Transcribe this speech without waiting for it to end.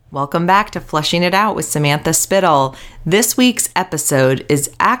Welcome back to Flushing It Out with Samantha Spittle. This week's episode is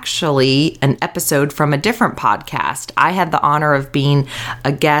actually an episode from a different podcast. I had the honor of being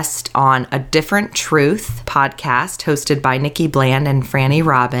a guest on A Different Truth podcast hosted by Nikki Bland and Franny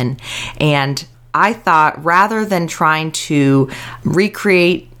Robin. And I thought rather than trying to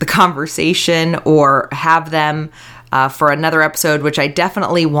recreate the conversation or have them for another episode, which I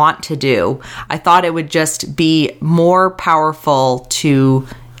definitely want to do, I thought it would just be more powerful to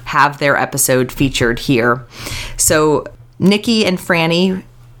have their episode featured here. So Nikki and Franny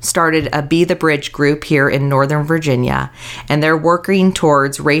started a Be the Bridge group here in Northern Virginia, and they're working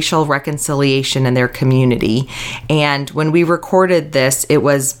towards racial reconciliation in their community. And when we recorded this, it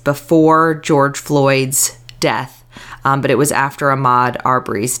was before George Floyd's death. But it was after Ahmaud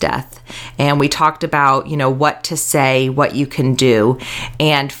Arbery's death. And we talked about, what to say, what you can do.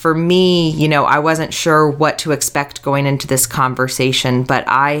 And for me, I wasn't sure what to expect going into this conversation, but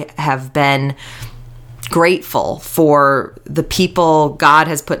I have been grateful for the people God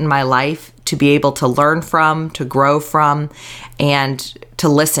has put in my life to be able to learn from, to grow from, and to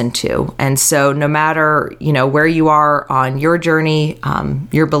listen to. And so no matter, where you are on your journey,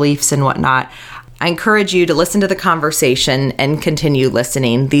 your beliefs and whatnot, I encourage you to listen to the conversation and continue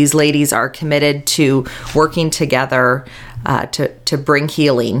listening. These ladies are committed to working together to bring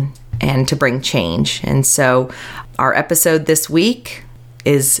healing and to bring change. And so our episode this week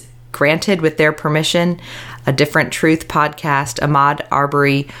is granted with their permission, A Different Truth podcast, Ahmaud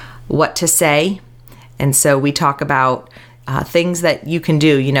Arbery, What to Say. And so we talk about things that you can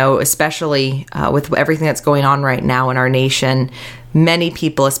do, especially with everything that's going on right now in our nation. Many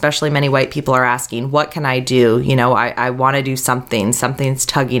people, especially many white people, are asking, what can I do? I want to do something. Something's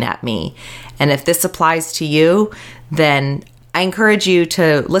tugging at me. And if this applies to you, then I encourage you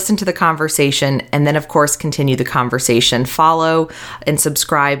to listen to the conversation and then, of course, continue the conversation. Follow and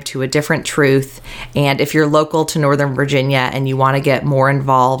subscribe to A Different Truth. And if you're local to Northern Virginia and you want to get more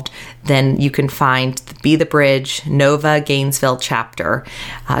involved, then you can find the Be the Bridge Nova Gainesville chapter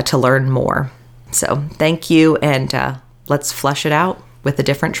to learn more. So thank you, and let's flesh it out with A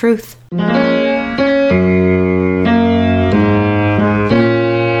Different Truth.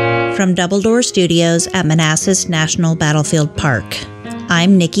 From Double Door Studios at Manassas National Battlefield Park,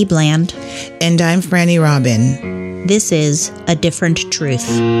 I'm Nikki Bland. And I'm Franny Robin. This is A Different Truth.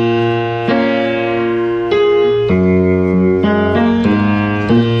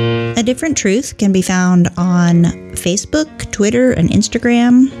 A Different Truth can be found on Facebook, Twitter, and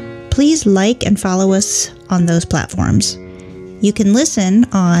Instagram. Please like and follow us on those platforms. You can listen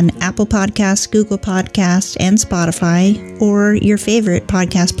on Apple Podcasts, Google Podcasts, and Spotify, or your favorite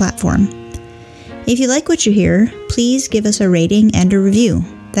podcast platform. If you like what you hear, please give us a rating and a review.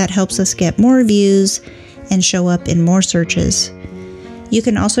 That helps us get more reviews and show up in more searches. You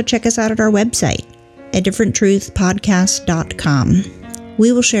can also check us out at our website, adifferenttruthpodcast.com.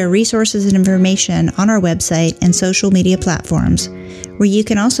 We will share resources and information on our website and social media platforms, where you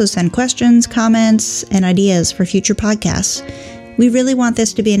can also send questions, comments, and ideas for future podcasts. We really want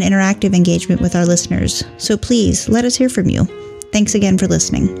this to be an interactive engagement with our listeners, so please let us hear from you. Thanks again for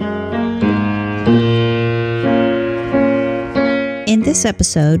listening. In this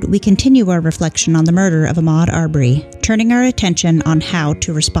episode, we continue our reflection on the murder of Ahmaud Arbery, turning our attention on how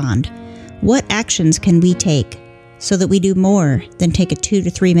to respond. What actions can we take so that we do more than take a 2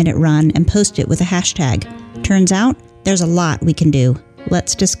 to 3 minute run and post it with a hashtag? Turns out there's a lot we can do.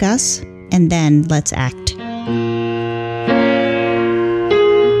 Let's discuss, and then let's act.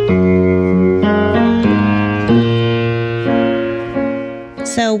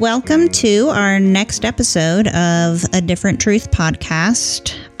 So welcome to our next episode of A Different Truth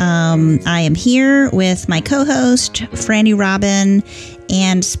podcast. I am here with my co-host, Franny Robin,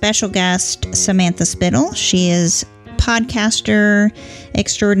 and special guest, Samantha Spittle. She is podcaster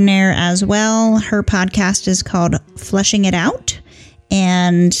extraordinaire as well. Her podcast is called Flushing It Out.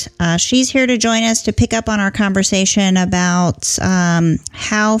 And she's here to join us to pick up on our conversation about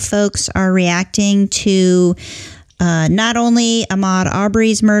how folks are reacting to not only Ahmaud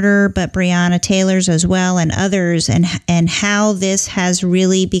Arbery's murder, but Breonna Taylor's as well, and others, and how this has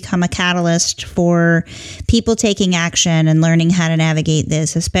really become a catalyst for people taking action and learning how to navigate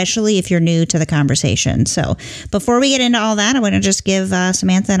this, especially if you're new to the conversation. So before we get into all that, I want to just give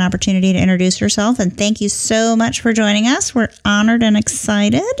Samantha an opportunity to introduce herself, and thank you so much for joining us. We're honored and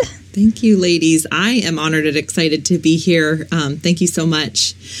excited. Thank you, ladies. I am honored and excited to be here. Thank you so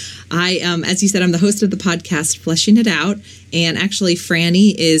much. I, as you said, I'm the host of the podcast Flushing It Out, and actually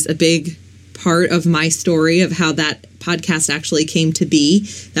Franny is a big part of my story of how that podcast actually came to be.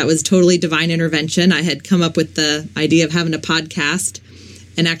 That was totally divine intervention. I had come up with the idea of having a podcast,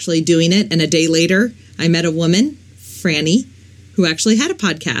 and actually doing it. And a day later, I met a woman, Franny, who actually had a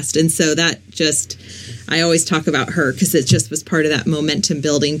podcast. And so that just, I always talk about her because it just was part of that momentum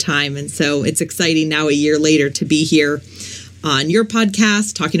building time. And so it's exciting now a year later to be here on your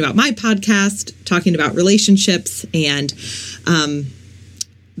podcast, talking about my podcast, talking about relationships and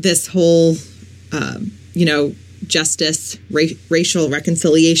this whole, justice, racial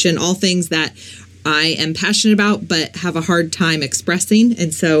reconciliation, all things that I am passionate about, but have a hard time expressing.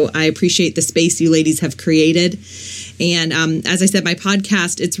 And so I appreciate the space you ladies have created. And as I said, my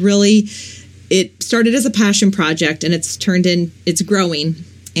podcast, it started as a passion project and it's growing.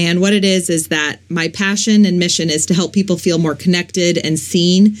 And what it is that my passion and mission is to help people feel more connected and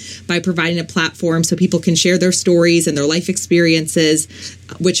seen by providing a platform so people can share their stories and their life experiences,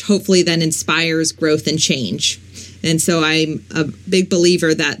 which hopefully then inspires growth and change. And so I'm a big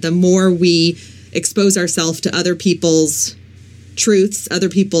believer that the more we expose ourselves to other people's truths, other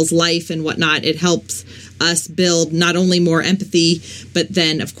people's life and whatnot, it helps us build not only more empathy, but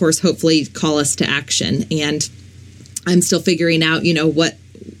then, of course, hopefully call us to action. And I'm still figuring out,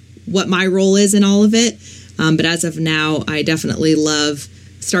 what my role is in all of it. But as of now, I definitely love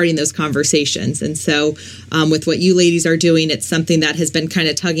starting those conversations. And so with what you ladies are doing, it's something that has been kind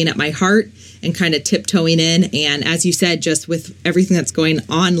of tugging at my heart and kind of tiptoeing in. And as you said, just with everything that's going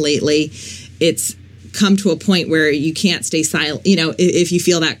on lately, it's come to a point where you can't stay silent. If you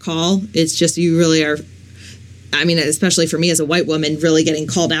feel that call, it's just, you really are, especially for me as a white woman, really getting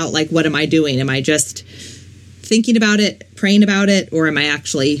called out. Like, what am I doing? Am I just thinking about it, praying about it, or am I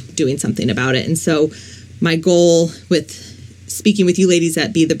actually doing something about it? And so my goal with speaking with you ladies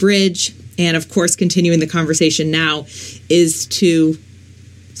at Be the Bridge, and of course continuing the conversation now, is to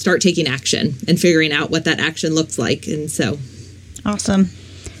start taking action and figuring out what that action looks like. And so awesome.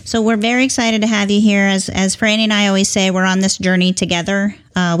 So we're very excited to have you here. As Franny and I always say, we're on this journey together.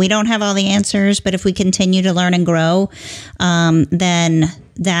 We don't have all the answers, but if we continue to learn and grow, then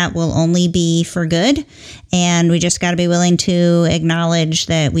that will only be for good. And we just got to be willing to acknowledge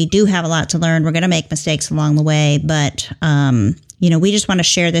that we do have a lot to learn. We're going to make mistakes along the way, but, we just want to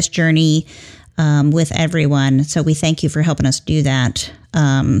share this journey with everyone. So we thank you for helping us do that.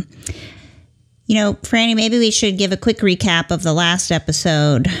 Franny, maybe we should give a quick recap of the last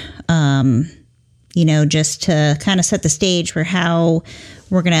episode, just to kind of set the stage for how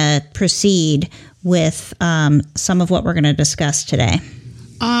we're going to proceed with some of what we're going to discuss today.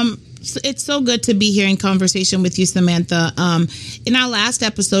 It's so good to be here in conversation with you, Samantha. In our last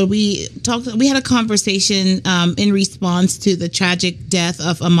episode, we had a conversation in response to the tragic death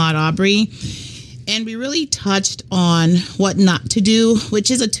of Ahmaud Arbery. And we really touched on what not to do, which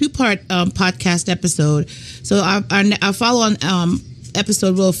is a 2-part podcast episode. So our follow-on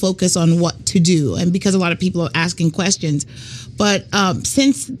episode will focus on what to do, and because a lot of people are asking questions. But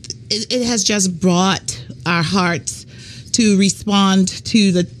since it has just brought our hearts to respond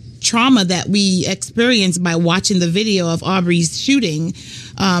to the trauma that we experienced by watching the video of Arbery's shooting,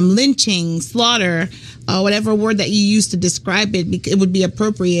 lynching, slaughter, whatever word that you use to describe it, it would be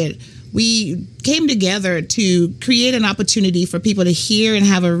appropriate. We came together to create an opportunity for people to hear and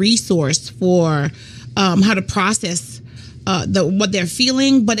have a resource for how to process what they're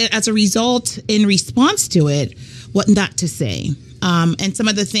feeling, but as a result, in response to it, what not to say. And some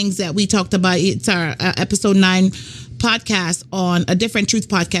of the things that we talked about, it's our episode 9 podcast on A Different Truth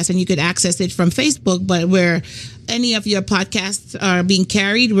podcast, and you could access it from Facebook, but where any of your podcasts are being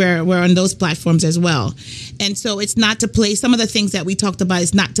carried, we're on those platforms as well. And so it's not to place, some of the things that we talked about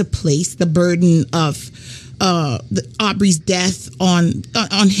is not to place the burden of Arbery's death on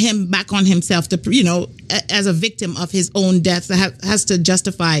him, back on himself, as a victim of his own death, has to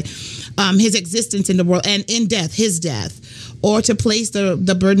justify his existence in the world, and in death, his death, or to place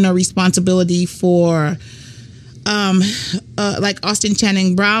the burden of responsibility for like Austin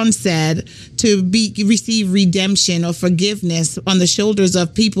Channing Brown said, to receive redemption or forgiveness on the shoulders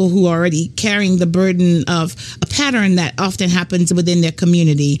of people who are already carrying the burden of a pattern that often happens within their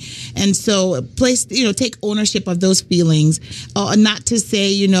community. And so take ownership of those feelings, not to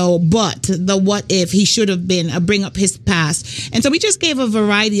say, but the what if he should have been, bring up his past. And so we just gave a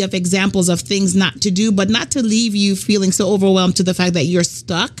variety of examples of things not to do, but not to leave you feeling so overwhelmed to the fact that you're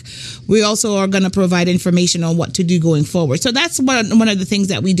stuck. We also are going to provide information on what to do going forward. So that's one of the things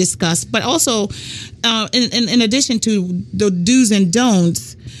that we discussed. But also, in addition to the do's and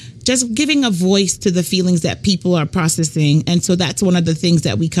don'ts, just giving a voice to the feelings that people are processing. And so that's one of the things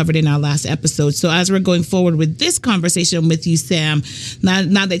that we covered in our last episode. So as we're going forward with this conversation with you, Sam,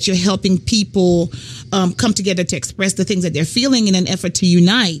 now that you're helping people come together to express the things that they're feeling in an effort to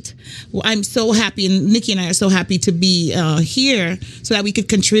unite, well, I'm so happy, and Nikki and I are so happy to be here so that we could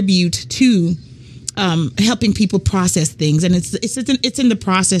contribute to helping people process things. And it's in the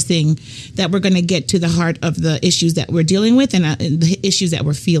processing that we're going to get to the heart of the issues that we're dealing with and the issues that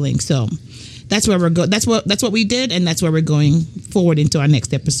we're feeling. So that's where we're going. That's what we did, and that's where we're going forward into our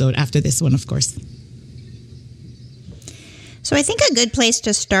next episode after this one, of course. So I think a good place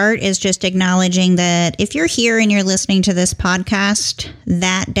to start is just acknowledging that if you're here and you're listening to this podcast,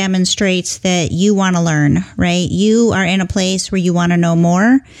 that demonstrates that you want to learn, right? You are in a place where you want to know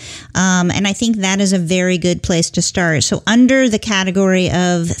more. And I think that is a very good place to start. So under the category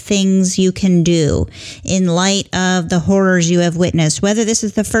of things you can do in light of the horrors you have witnessed, whether this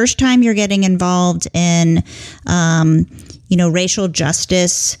is the first time you're getting involved in, racial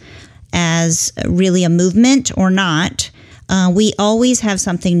justice as really a movement or not, we always have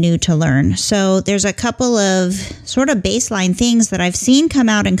something new to learn. So there's a couple of sort of baseline things that I've seen come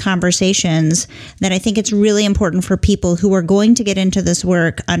out in conversations that I think it's really important for people who are going to get into this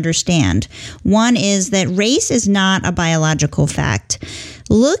work understand. One is that race is not a biological fact.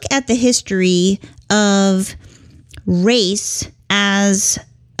 Look at the history of race as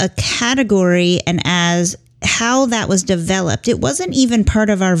a category and as how that was developed. It wasn't even part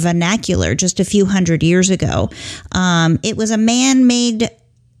of our vernacular just a few hundred years ago. It was a man-made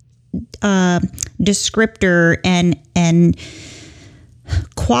descriptor and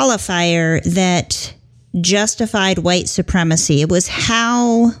qualifier that justified white supremacy. It was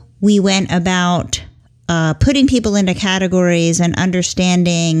how we went about putting people into categories and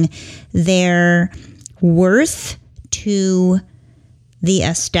understanding their worth to the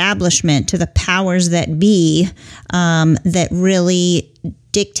establishment, to the powers that be, that really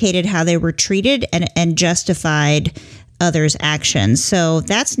dictated how they were treated and justified others' actions. So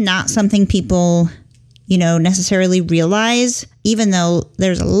that's not something people, necessarily realize, even though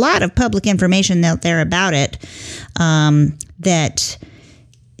there's a lot of public information out there about it, that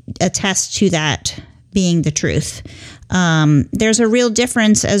attests to that being the truth. There's a real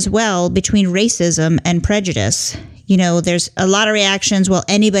difference as well between racism and prejudice. There's a lot of reactions, well,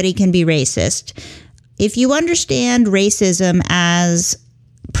 anybody can be racist. If you understand racism as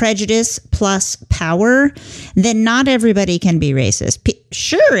prejudice plus power, then not everybody can be racist.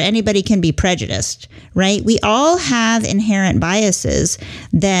 Sure, anybody can be prejudiced, right? We all have inherent biases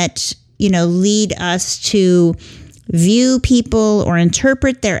that, lead us to view people or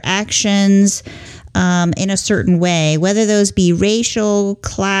interpret their actions in a certain way, whether those be racial,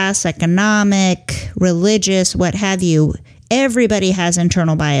 class, economic, religious, what have you. Everybody has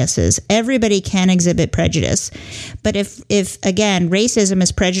internal biases. Everybody can exhibit prejudice. But if again, racism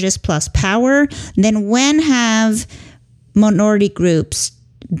is prejudice plus power, then when have minority groups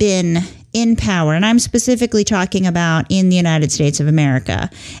been in power? And I'm specifically talking about in the United States of America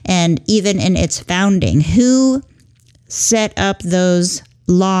and even in its founding. Who set up those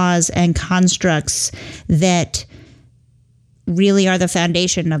laws and constructs that really are the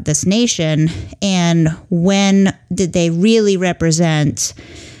foundation of this nation, and when did they really represent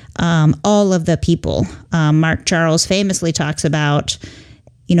all of the people? Mark Charles famously talks about,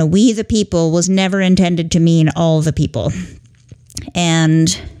 we the people was never intended to mean all the people.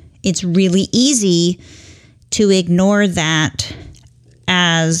 And it's really easy to ignore that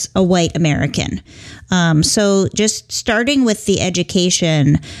as a white American. So just starting with the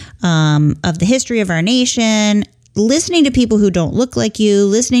education of the history of our nation, listening to people who don't look like you,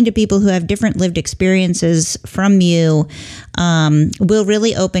 listening to people who have different lived experiences from you, will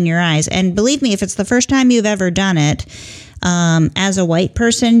really open your eyes. And believe me, if it's the first time you've ever done it, as a white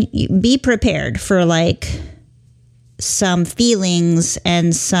person, be prepared for some feelings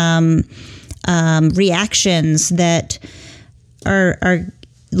and some reactions that are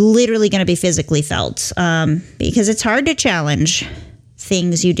literally going to be physically felt, because it's hard to challenge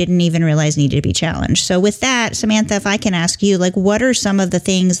things you didn't even realize needed to be challenged. So with that, Samantha, if I can ask you, what are some of the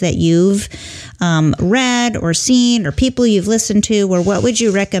things that you've read or seen or people you've listened to, or what would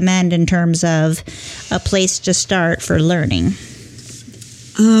you recommend in terms of a place to start for learning?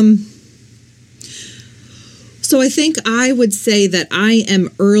 So I think I would say that I am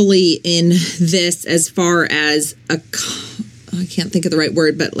early in this as far as I can't think of the right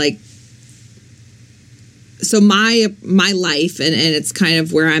word, but so my life, and it's kind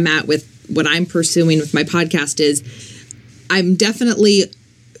of where I'm at with what I'm pursuing with my podcast, is I'm definitely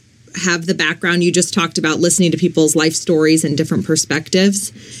have the background you just talked about, listening to people's life stories and different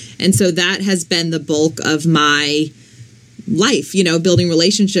perspectives. And so that has been the bulk of my life, building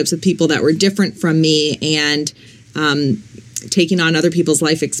relationships with people that were different from me, and taking on other people's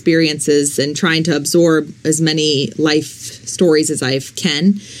life experiences and trying to absorb as many life stories as I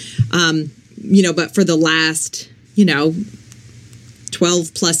can. But for the last,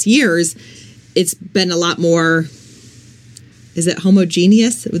 12 plus years, it's been a lot more, is it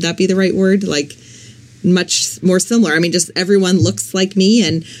homogeneous? Would that be the right word? Like much more similar. I mean, just everyone looks like me,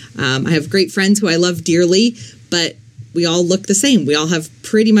 and I have great friends who I love dearly, but we all look the same. We all have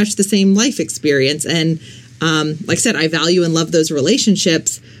pretty much the same life experience. And like I said, I value and love those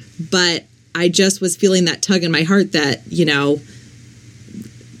relationships, but I just was feeling that tug in my heart that,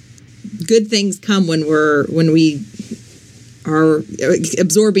 good things come when we are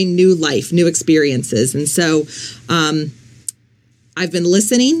absorbing new life, new experiences. And so I've been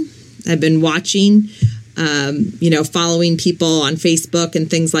listening, I've been watching, following people on Facebook and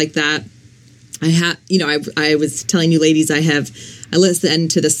things like that. I was telling you ladies, I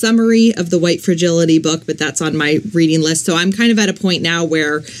listened to the summary of the White Fragility book, but that's on my reading list. So I'm kind of at a point now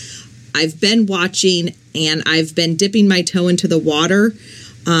where I've been watching and I've been dipping my toe into the water.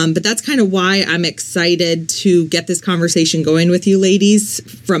 But that's kind of why I'm excited to get this conversation going with you ladies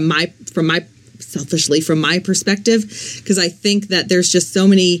from my perspective, because I think that there's just so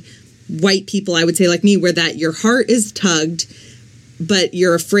many white people, I would say like me, where that your heart is tugged, but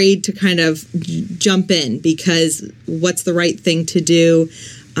you're afraid to kind of jump in because what's the right thing to do?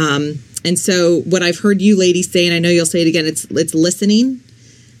 And so what I've heard you ladies say, and I know you'll say it again, it's listening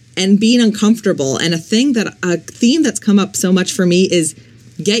and being uncomfortable. And a theme that's come up so much for me is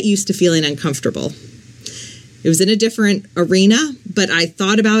get used to feeling uncomfortable. It was in a different arena, but I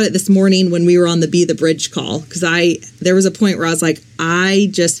thought about it this morning when we were on the Be the Bridge call, because there was a point where I was like, I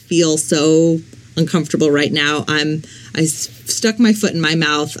just feel so uncomfortable right now. I stuck my foot in my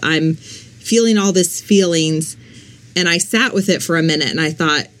mouth. I'm feeling all these feelings, and I sat with it for a minute, and I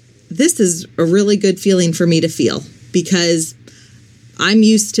thought, this is a really good feeling for me to feel, because I'm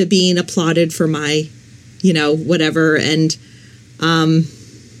used to being applauded for my, whatever, and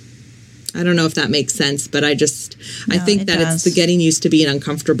I don't know if that makes sense, but I think that it's the getting used to being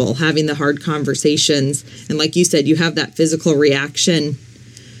uncomfortable, having the hard conversations. And like you said, you have that physical reaction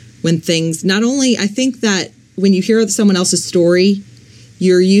when things, not only, I think that when you hear someone else's story,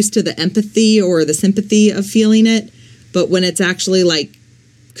 you're used to the empathy or the sympathy of feeling it. But when it's actually like,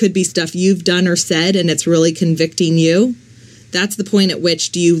 could be stuff you've done or said, and it's really convicting you, that's the point at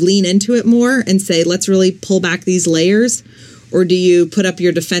which do you lean into it more and say, let's really pull back these layers? Or do you put up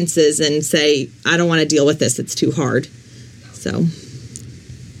your defenses and say, I don't want to deal with this, it's too hard? So.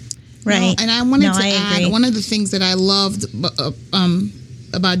 Right. And I wanted to add, one of the things that I loved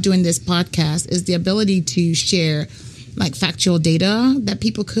about doing this podcast is the ability to share like factual data that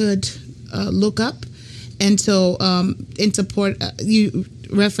people could look up. And so in support, you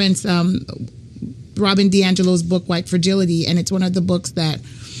reference Robin DiAngelo's book, White Fragility, and it's one of the books that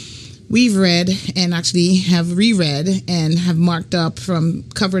we've read and actually have reread and have marked up from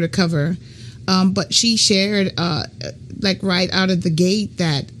cover to cover. But she shared, like right out of the gate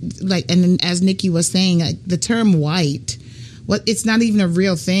that, like, and as Nikki was saying, like, the term white, it's not even a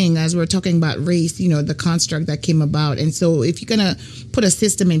real thing as we're talking about race, the construct that came about. And so if you're going to put a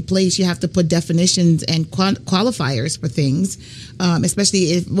system in place, you have to put definitions and qualifiers for things,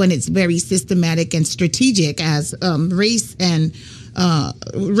 especially when it's very systematic and strategic as race and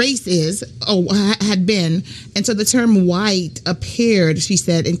race had been. And so the term white appeared, she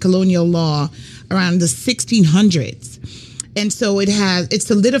said, in colonial law around the 1600s. And so it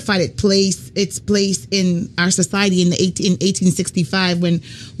solidified its place in our society in 1865 when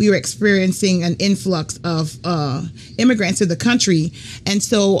we were experiencing an influx of immigrants to the country. And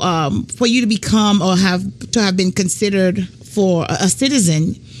so for you to become or have been considered for a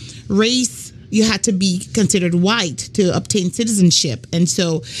citizen, race, you had to be considered white to obtain citizenship. And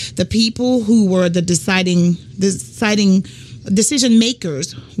so the people who were the deciding decision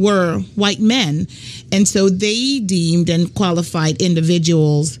makers were white men. And so they deemed and qualified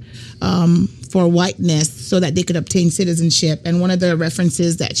individuals for whiteness so that they could obtain citizenship. And one of the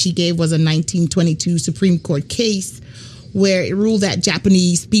references that she gave was a 1922 Supreme Court case where it ruled that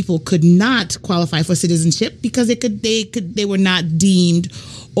Japanese people could not qualify for citizenship because they were not deemed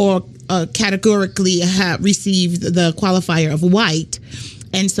or categorically have received the qualifier of white,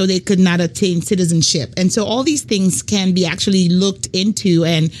 and so they could not attain citizenship. And so all these things can be actually looked into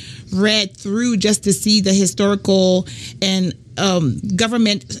and read through just to see the historical and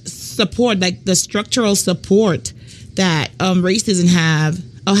government support, like the structural support that racism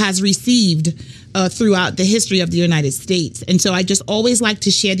has received throughout the history of the United States. And so I just always like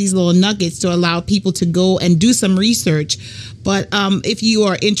to share these little nuggets to allow people to go and do some research. But if you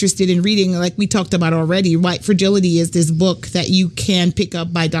are interested in reading, like we talked about already, White Fragility is this book that you can pick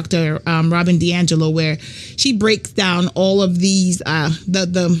up by Dr. Robin DiAngelo, where she breaks down all of these,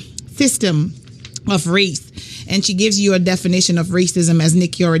 the system of race. And she gives you a definition of racism, as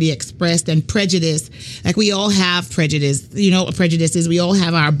Nikki already expressed, and prejudice. Like, we all have prejudice, prejudices. We all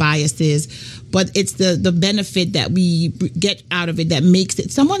have our biases, but it's the benefit that we get out of it that makes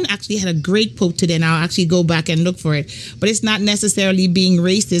it. Someone actually had a great quote today, and I'll actually go back and look for it. But it's not necessarily being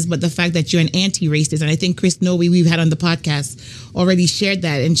racist, but the fact that you're an anti-racist. And I think Chris Noe, we've had on the podcast, already shared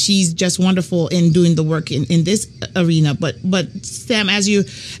that, and she's just wonderful in doing the work in this arena. But Sam, as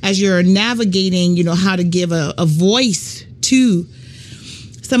you're navigating, how to give a voice to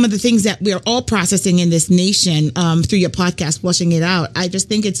some of the things that we're all processing in this nation through your podcast, Flushing It Out, I just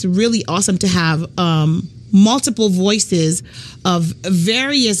think it's really awesome to have multiple voices of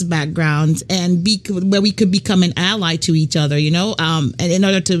various backgrounds and where we could become an ally to each other, and in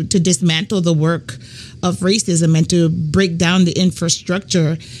order to dismantle the work of racism and to break down the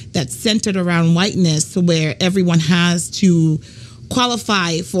infrastructure that's centered around whiteness, where everyone has to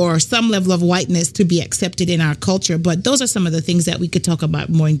qualify for some level of whiteness to be accepted in our culture. But those are some of the things that we could talk about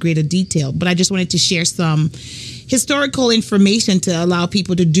more in greater detail. But I just wanted to share some historical information to allow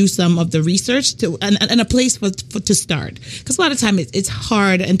people to do some of the research and a place to start. Because a lot of times it's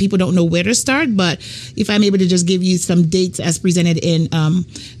hard and people don't know where to start. But if I'm able to just give you some dates as presented in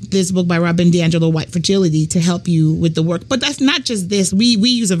this book by Robin DiAngelo, White Fragility, to help you with the work. But that's not just this. We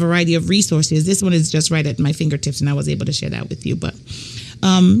use a variety of resources. This one is just right at my fingertips, and I was able to share that with you. But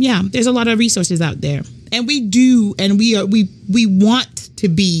there's a lot of resources out there. And we want to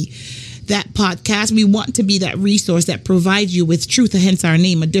be that podcast. We want to be that resource that provides you with truth, hence our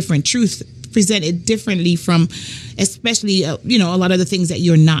name, a different truth, presented differently from, especially, a lot of the things that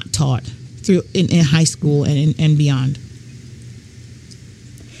you're not taught through in high school and beyond.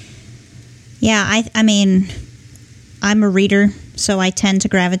 Yeah, I mean, I'm a reader, so I tend to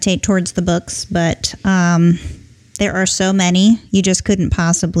gravitate towards the books, but there are so many, you just couldn't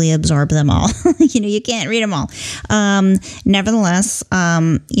possibly absorb them all. You can't read them all. Nevertheless,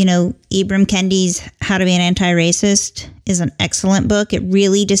 Ibram Kendi's How to Be an Anti-Racist is an excellent book. It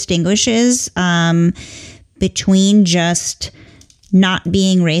really distinguishes between just not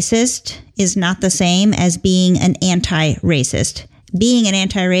being racist is not the same as being an anti-racist. Being an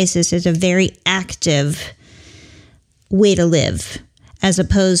anti-racist is a very active way to live, as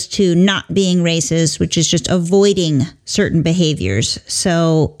opposed to not being racist, which is just avoiding certain behaviors.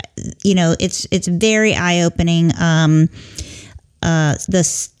 So, it's very eye-opening. The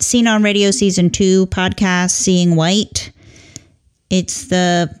Scene on Radio Season 2 podcast, Seeing White, it's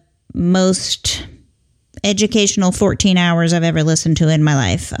the most educational 14 hours I've ever listened to in my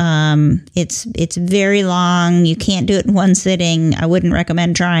life. It's very long. You can't do it in one sitting. I wouldn't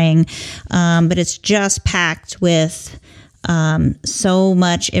recommend trying. But it's just packed with so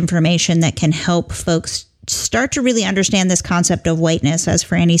much information that can help folks start to really understand this concept of whiteness, as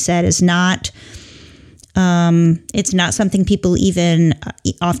Franny said, is not, it's not something people even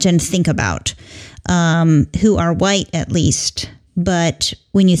often think about, who are white at least. But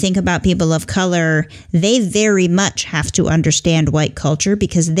when you think about people of color, they very much have to understand white culture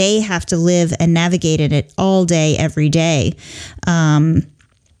because they have to live and navigate in it all day, every day.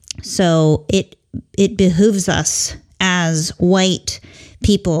 So it behooves us as white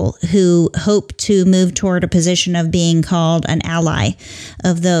people who hope to move toward a position of being called an ally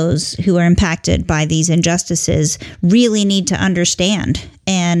of those who are impacted by these injustices really need to understand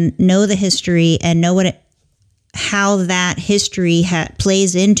and know the history and know how that history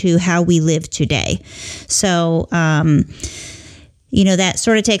plays into how we live today. So, that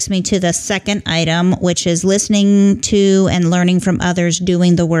sort of takes me to the second item, which is listening to and learning from others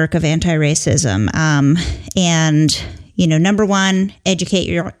doing the work of anti-racism. Number one, educate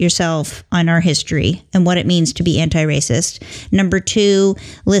yourself on our history and what it means to be anti-racist. Number two,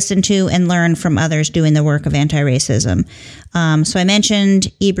 listen to and learn from others doing the work of anti-racism. So I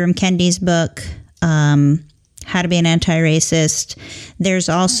mentioned Ibram Kendi's book, How to Be an Anti-Racist. There's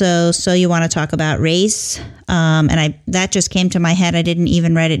also So You Want to Talk About Race. That just came to my head. I didn't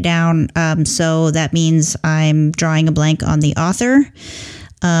even write it down. So that means I'm drawing a blank on the author.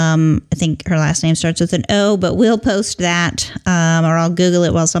 I think her last name starts with an O, but we'll post that, or I'll Google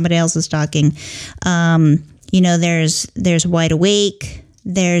it while somebody else is talking. There's Wide Awake.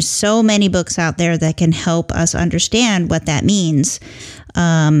 There's so many books out there that can help us understand what that means.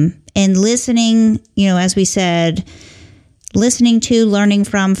 And listening, as we said, listening to, learning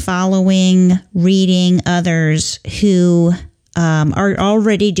from, following, reading others who are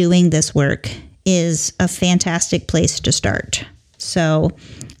already doing this work is a fantastic place to start. So,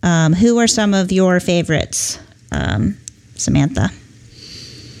 who are some of your favorites, Samantha?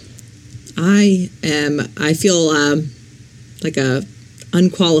 I feel like a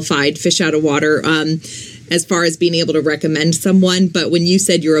unqualified fish out of water as far as being able to recommend someone. But when you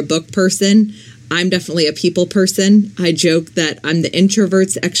said you're a book person, I'm definitely a people person. I joke that I'm the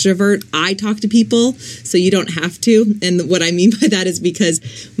introvert's extrovert. I talk to people, so you don't have to. And what I mean by that is because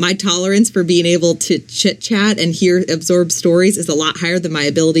my tolerance for being able to chit-chat and absorb stories is a lot higher than my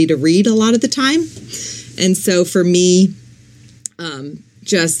ability to read a lot of the time. And so for me,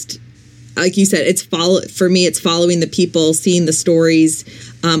 just like you said, it's following the people, seeing the stories.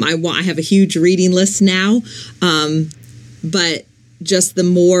 I have a huge reading list now, but just the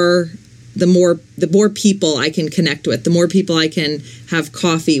more people I can connect with, the more people I can have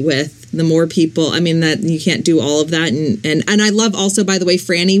coffee with, the more people. I mean, that you can't do all of that, and I love also, by the way,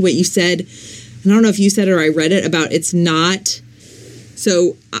 Franny, what you said. And I don't know if you said it or I read it about it's not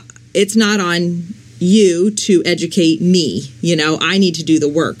on you to educate me. I need to do the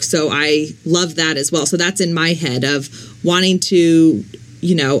work. So I love that as well. So that's in my head of wanting to,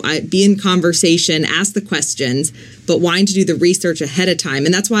 be in conversation, ask the questions, but wanting to do the research ahead of time.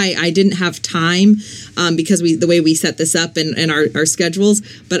 And that's why I didn't have time because the way we set this up in our schedules.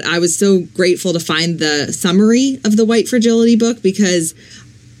 But I was so grateful to find the summary of the White Fragility book because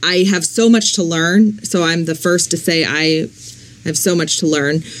I have so much to learn. So I'm the first to say I have so much to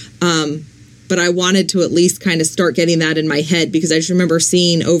learn. But I wanted to at least kind of start getting that in my head because I just remember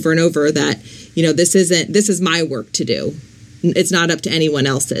seeing over and over that, this is my work to do. It's not up to anyone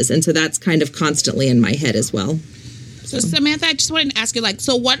else's. And so that's kind of constantly in my head as well. So Samantha, I just wanted to ask you,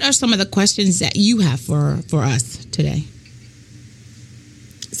 so what are some of the questions that you have for us today?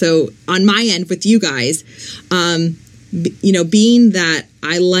 So on my end with you guys, being that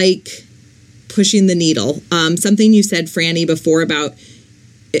I like pushing the needle, something you said, Franny, before about,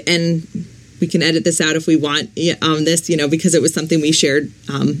 and we can edit this out if we want on this, because it was something we shared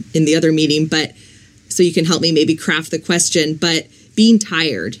in the other meeting, but so you can help me maybe craft the question, but being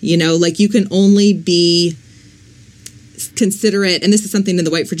tired, you can only be considerate. And this is something in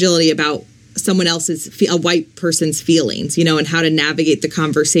the White Fragility about someone else's, a white person's feelings, and how to navigate the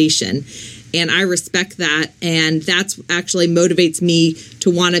conversation. And I respect that. And that's actually motivates me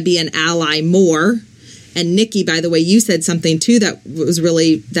to want to be an ally more. And Nikki, by the way, you said something too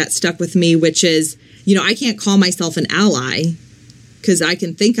that stuck with me, which is, I can't call myself an ally because I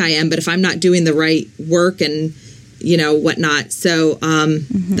can think I am, but if I'm not doing the right work and, whatnot. So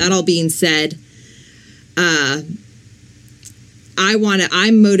that all being said,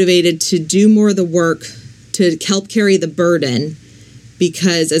 I'm motivated to do more of the work to help carry the burden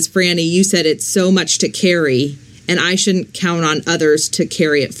because, as Franny, you said, it's so much to carry. And I shouldn't count on others to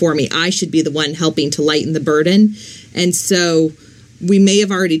carry it for me. I should be the one helping to lighten the burden. And so we may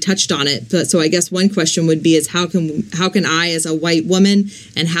have already touched on it. But so I guess one question would be is how can I as a white woman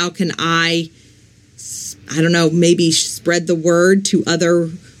and how can I don't know, maybe spread the word to other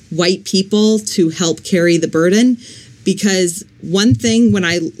white people to help carry the burden? Because one thing, when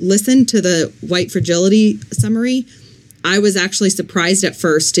I listened to the White Fragility summary, I was actually surprised at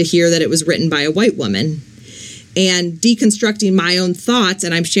first to hear that it was written by a white woman. And deconstructing my own thoughts,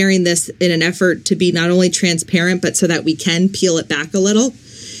 and I'm sharing this in an effort to be not only transparent, but so that we can peel it back a little.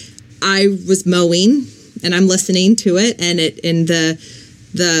 I was mowing, and I'm listening to it, and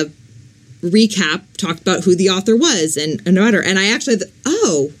the recap talked about who the author was and whatever. And I actually,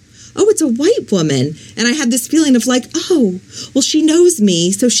 oh, it's a white woman. And I had this feeling of like, oh, well, she knows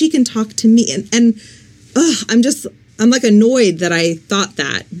me, so she can talk to me. I'm like annoyed that I thought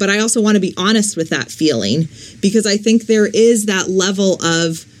that, but I also want to be honest with that feeling because I think there is that level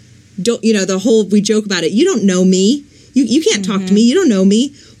of, we joke about it. You don't know me. You can't talk to me. You don't know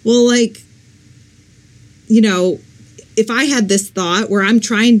me. Well, if I had this thought where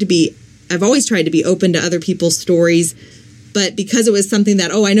I've always tried to be open to other people's stories, but because it was something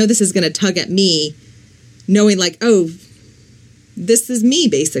that, I know this is going to tug at me, knowing this is me,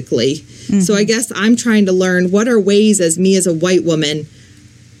 basically. Mm-hmm. So I guess I'm trying to learn what are ways as me as a white woman,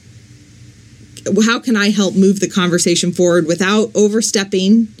 how can I help move the conversation forward without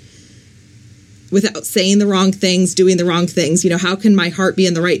overstepping, without saying the wrong things, doing the wrong things? How can my heart be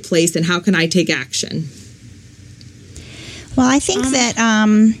in the right place and how can I take action? Well, I think that...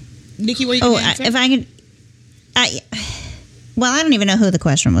 Nikki, what are you going to answer? If I could... I don't even know who the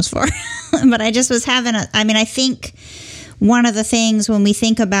question was for, but I just was having I think one of the things when we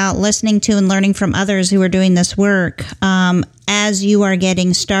think about listening to and learning from others who are doing this work, as you are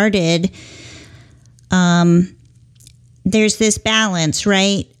getting started, there's this balance,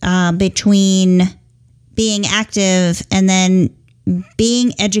 right, between being active and then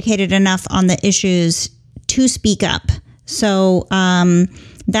being educated enough on the issues to speak up. So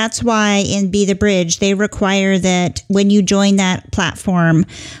that's why in Be the Bridge, they require that when you join that platform,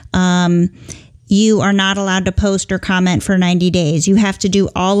 you are not allowed to post or comment for 90 days. You have to do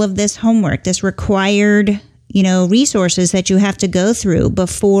all of this homework, this required, resources that you have to go through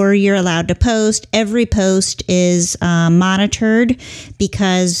before you're allowed to post. Every post is monitored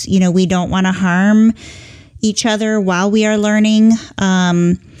because, we don't want to harm each other while we are learning.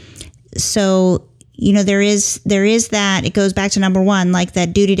 So there is that. It goes back to number one, like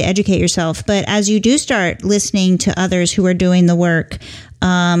that duty to educate yourself. But as you do start listening to others who are doing the work,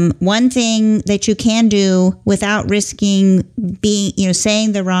 one thing that you can do without risking being,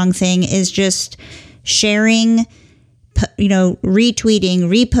 saying the wrong thing is just sharing, retweeting,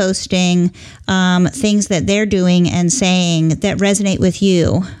 reposting things that they're doing and saying that resonate with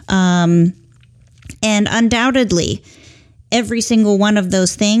you. And undoubtedly, every single one of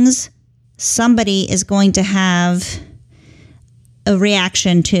those things, somebody is going to have a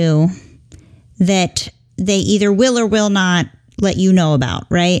reaction to that they either will or will not let you know about,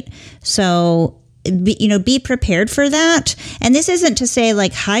 right? So, be prepared for that. And this isn't to say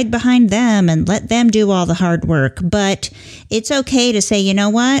like hide behind them and let them do all the hard work, but it's okay to say, you know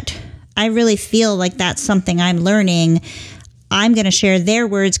what? I really feel like that's something I'm learning. I'm going to share their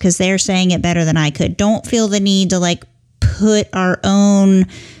words because they're saying it better than I could. Don't feel the need to like put our own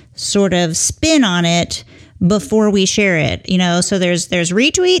sort of spin on it before we share it, so there's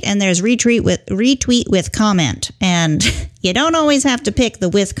retweet and there's retweet with comment, and you don't always have to pick the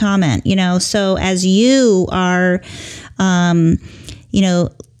with comment, so as you are,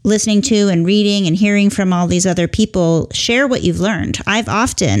 listening to and reading and hearing from all these other people, share what you've learned. I've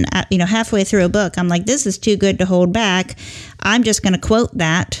often, halfway through a book, I'm like, this is too good to hold back. I'm just going to quote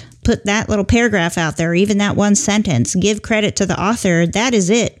that, put that little paragraph out there, even that one sentence, give credit to the author. That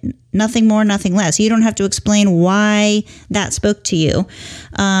is it. Nothing more, nothing less. You don't have to explain why that spoke to you.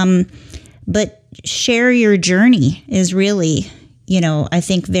 But share your journey is really, I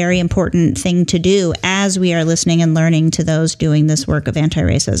think very important thing to do as we are listening and learning to those doing this work of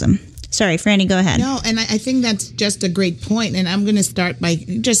anti-racism. Sorry, Franny, go ahead. No, and I think that's just a great point. And I'm going to start by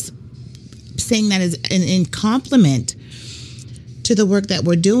just saying that as in compliment to the work that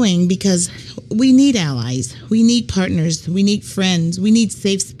we're doing, because we need allies, we need partners, we need friends, we need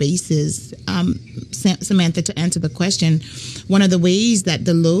safe spaces. Samantha, to answer the question, one of the ways that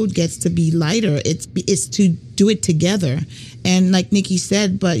the load gets to be lighter is to do it together. And like Nikki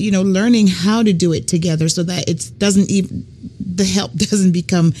said, but learning how to do it together so that the help doesn't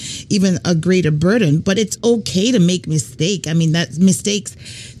become even a greater burden. But it's okay to make mistakes. I mean,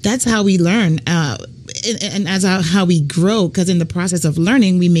 that's how we learn. And as how we grow, because in the process of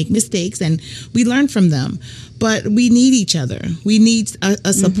learning, we make mistakes and we learn from them. But we need each other. We need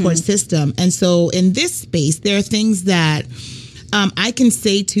a support system. And so in this space, there are things that I can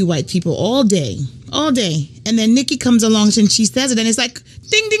say to white people all day. And then Nikki comes along and she says it, and it's like,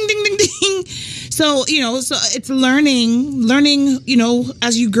 ding, ding, ding, ding, ding. So, so it's learning,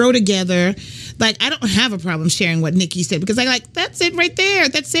 as you grow together. Like, I don't have a problem sharing what Nikki said, because that's it right there.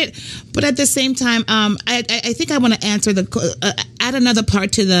 That's it. But at the same time, I think I want to answer add another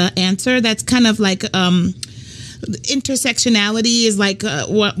part to the answer. That's kind of like, intersectionality is like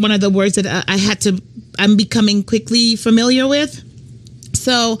one of the words that I'm becoming quickly familiar with.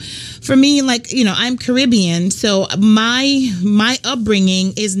 So for me, I'm Caribbean, so my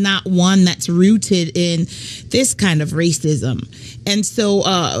upbringing is not one that's rooted in this kind of racism. And so,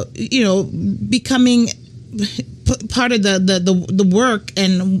 becoming part of the work,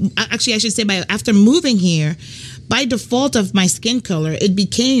 and actually I should say after moving here, by default of my skin color, it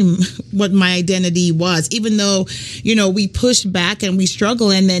became what my identity was, even though, we push back and we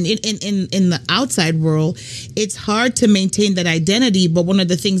struggle. And then in the outside world, it's hard to maintain that identity. But one of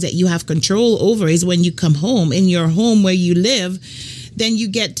the things that you have control over is when you come home, in your home where you live, then you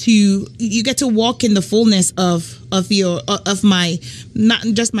get to walk in the fullness of my, not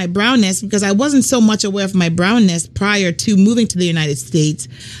just my brownness, because I wasn't so much aware of my brownness prior to moving to the United States,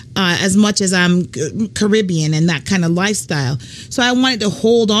 as much as I'm Caribbean and that kind of lifestyle. So I wanted to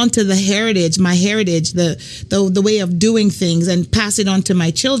hold on to my heritage, the way of doing things, and pass it on to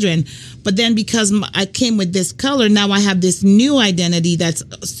my children. But then because I came with this color, now I have this new identity that's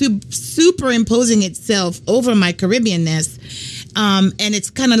superimposing itself over my Caribbeanness. And it's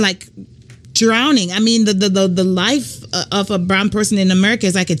kind of like drowning. I mean, the life of a brown person in America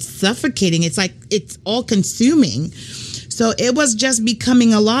is like it's suffocating. It's like it's all consuming. So it was just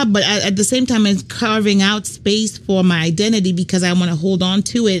becoming a lot, but at the same time, it's carving out space for my identity because I want to hold on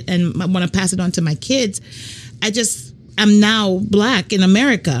to it and I want to pass it on to my kids. I'm now Black in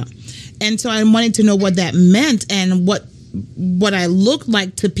America. And so I wanted to know what that meant and what I looked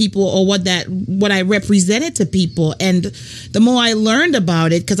like to people or what I represented to people. And the more I learned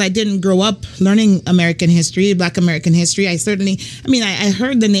about it, because I didn't grow up learning American history, Black American history, I heard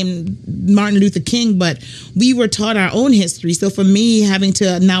the name Martin Luther King, but we were taught our own history. So for me, having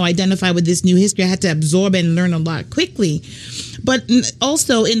to now identify with this new history, I had to absorb and learn a lot quickly. But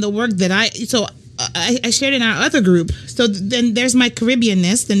also in the work that I shared in our other group. So then there's my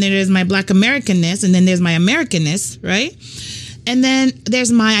Caribbeanness, then there's my Black Americanness, and then there's my Americanness, right? And then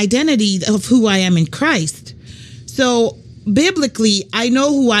there's my identity of who I am in Christ. So biblically, I know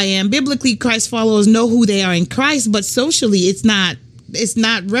who I am. Biblically, Christ followers know who they are in Christ, but socially, it's not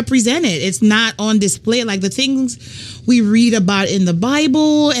represented. It's not on display. Like the things we read about in the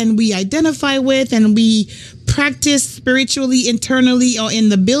Bible and we identify with and we practice spiritually, internally, or in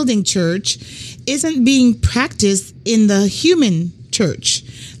the building church isn't being practiced in the human church,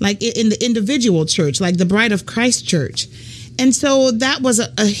 like in the individual church, like the Bride of Christ church. And so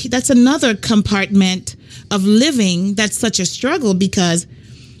that's another compartment of living that's such a struggle, because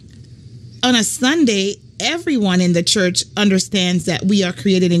on a Sunday, everyone in the church understands that we are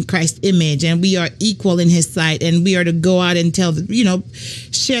created in Christ's image and we are equal in his sight, and we are to go out and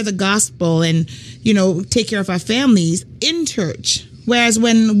share the gospel and, take care of our families in church. Whereas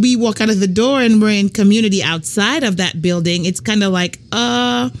when we walk out of the door and we're in community outside of that building, it's kind of like,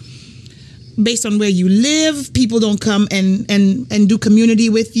 based on where you live, people don't come and do community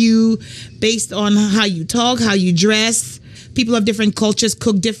with you based on how you talk, how you dress. People of different cultures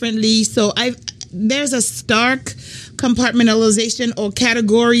cook differently. So there's a stark compartmentalization or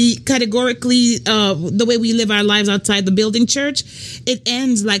categorically the way we live our lives outside the building church. It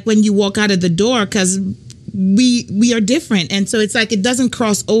ends like when you walk out of the door, because we are different. And so it's like it doesn't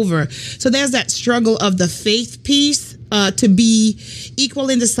cross over. So there's that struggle of the faith piece to be equal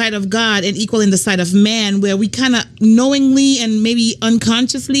in the sight of God and equal in the sight of man, where we kind of knowingly and maybe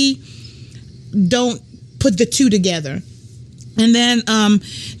unconsciously don't put the two together. And then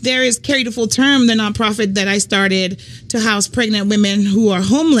there is Carry the Full Term, the nonprofit that I started to house pregnant women who are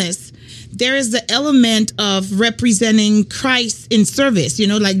homeless. There is the element of representing Christ in service,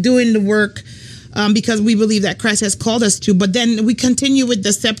 like doing the work because we believe that Christ has called us to. But then we continue with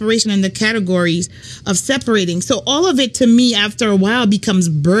the separation and the categories of separating. So all of it to me after a while becomes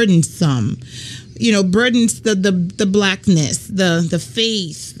burdensome. Burdens the Blackness, the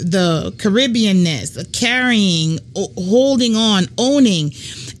faith, the Caribbeanness, the carrying, holding on, owning.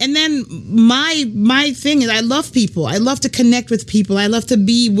 And then my thing is I love people. I love to connect with people. I love to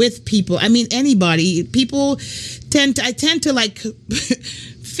be with people. I mean, anybody. People tend to like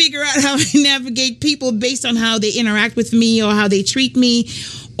figure out how I navigate people based on how they interact with me or how they treat me.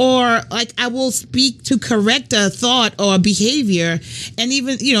 Or like I will speak to correct a thought or a behavior. And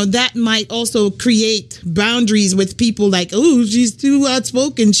even, that might also create boundaries with people like, oh, she's too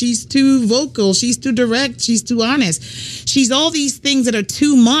outspoken. She's too vocal. She's too direct. She's too honest. She's all these things that are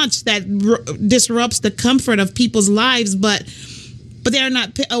too much that disrupts the comfort of people's lives. But they're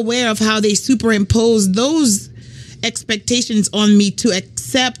not aware of how they superimpose those expectations on me to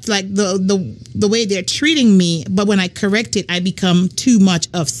accept like the way they're treating me. But when I correct it, I become too much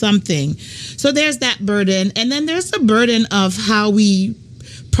of something. So there's that burden. And then there's the burden of how we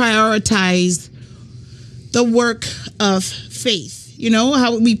prioritize the work of faith.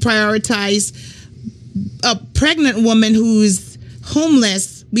 How we prioritize a pregnant woman who's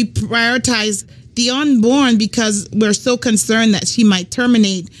homeless. We prioritize the unborn because we're so concerned that she might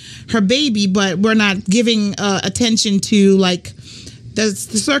terminate her baby, but we're not giving attention to like the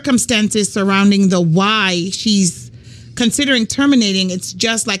circumstances surrounding the why she's considering terminating. It's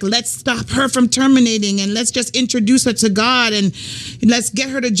just like, let's stop her from terminating and let's just introduce her to God and let's get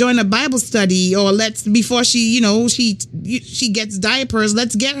her to join a Bible study, or before she gets diapers,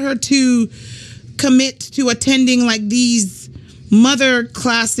 let's get her to commit to attending like these mother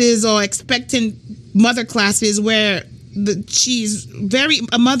classes or expectant mother classes where she's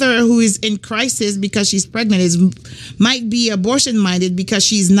a mother who is in crisis because she's pregnant might be abortion minded because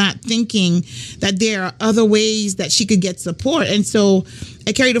she's not thinking that there are other ways that she could get support. And so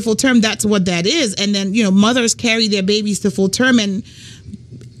at Carry the Full Term, that's what that is. And then, mothers carry their babies to full term and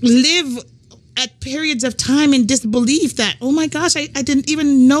live at periods of time in disbelief that, oh my gosh, I didn't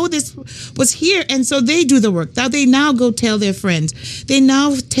even know this was here. And so they do the work. Now they now go tell their friends. They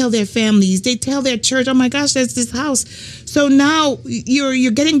now tell their families. They tell their church, oh my gosh, there's this house. So now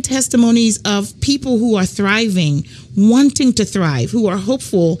you're getting testimonies of people who are thriving, wanting to thrive, who are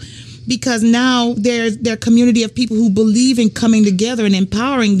hopeful, because now there's their community of people who believe in coming together and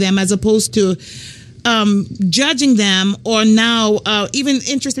empowering them, as opposed to judging them, or now even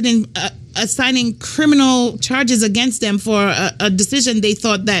interested in assigning criminal charges against them for a decision they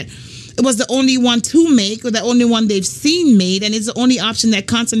thought that it was the only one to make, or the only one they've seen made, and it's the only option that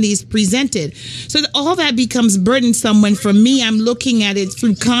constantly is presented. So all that becomes burdensome when, for me, I'm looking at it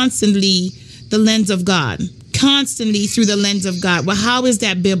through constantly the lens of God. Constantly through the lens of God. Well, how is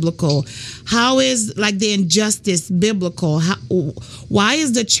that biblical? How is like the injustice biblical? Why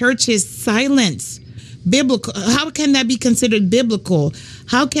is the church's silence biblical? How can that be considered biblical?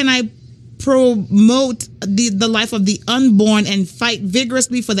 How can I promote the life of the unborn and fight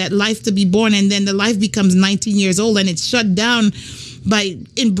vigorously for that life to be born, and then the life becomes 19 years old and it's shut down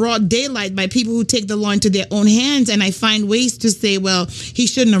in broad daylight by people who take the law into their own hands? And I find ways to say, well, he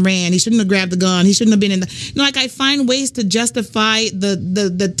shouldn't have ran, he shouldn't have grabbed the gun, he shouldn't have been in the, like, I find ways to justify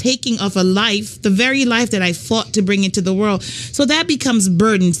the taking of a life, the very life that I fought to bring into the world. So that becomes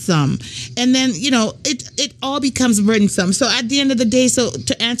burdensome. And then, it all becomes burdensome. So at the end of the day, so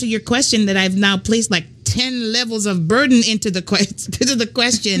to answer your question, that I've now placed like 10 levels of burden into the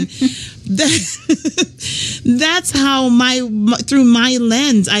question, that's how through my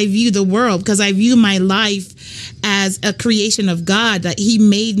lens I view the world, because I view my life as a creation of God, that he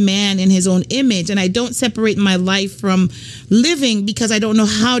made man in his own image. And I don't separate my life from living, because I don't know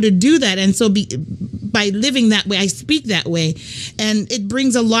how to do that. And so by living that way, I speak that way. And it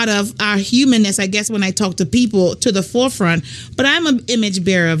brings a lot of our humanness, I guess, when I talk to people to the forefront. But I'm an image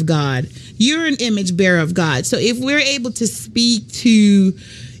bearer of God. You're an image bearer of God. So if we're able to speak to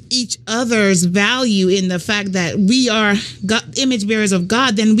each other's value in the fact that we are image bearers of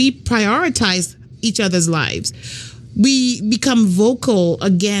God, then we prioritize each other's lives. We become vocal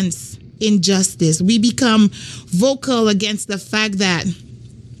against injustice. We become vocal against the fact that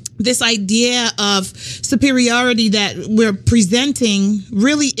this idea of superiority that we're presenting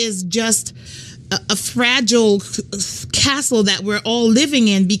really is just a fragile castle that we're all living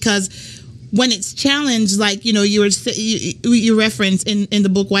in, because when it's challenged, like, you reference in the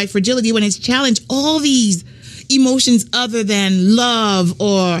book White Fragility, when it's challenged, all these emotions other than love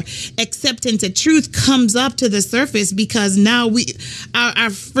or acceptance and truth comes up to the surface, because now our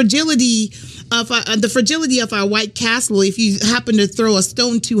fragility of the fragility of our white castle, if you happen to throw a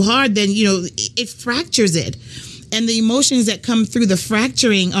stone too hard, then it fractures it. And the emotions that come through the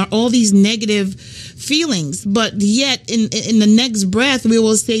fracturing are all these negative feelings. But yet in the next breath, we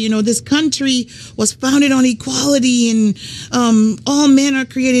will say, this country was founded on equality, and all men are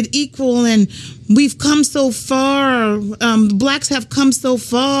created equal, and we've come so far. Blacks have come so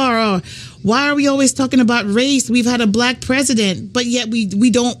far. Or why are we always talking about race? We've had a black president, but yet we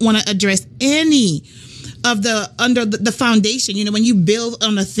don't want to address any of under the foundation. When you build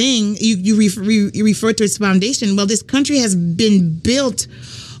on a thing, you refer to its foundation. Well, this country has been built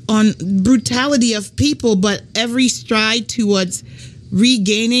on brutality of people, but every stride towards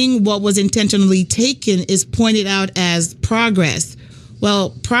regaining what was intentionally taken is pointed out as progress. Well,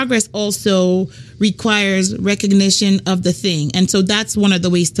 progress also requires recognition of the thing. And so that's one of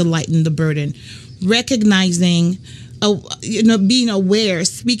the ways to lighten the burden. Recognizing, being aware,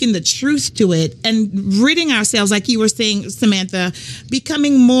 speaking the truth to it, and ridding ourselves, like you were saying, Samantha,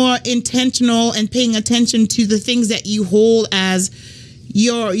 becoming more intentional and paying attention to the things that you hold as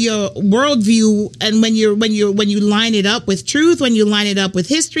your worldview. And when you line it up with truth, when you line it up with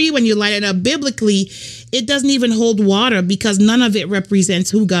history, when you line it up biblically, it doesn't even hold water, because none of it represents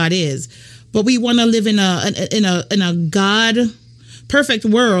who God is. But we want to live in a God perfect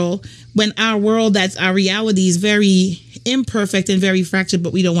world, when our world, that's our reality, is very imperfect and very fractured,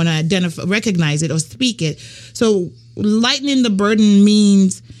 but we don't want to recognize it or speak it. So lightening the burden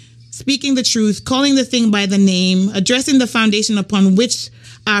means speaking the truth, calling the thing by the name, addressing the foundation upon which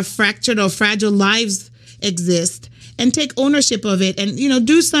our fractured or fragile lives exist, and take ownership of it, and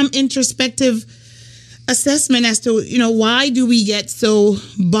do some introspective assessment as to why do we get so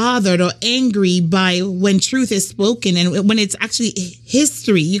bothered or angry by when truth is spoken, and when it's actually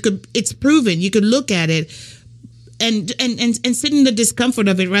history. It's proven. You could look at it and sit in the discomfort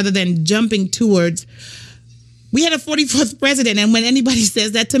of it, rather than jumping towards, we had a 44th president, and when anybody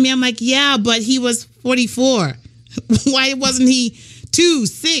says that to me, I'm like, yeah, but he was 44. Why wasn't he 2,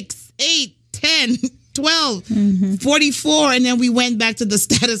 6, 8, 10? 12, 44, and then we went back to the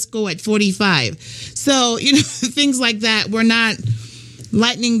status quo at 45. So, things like that. We're not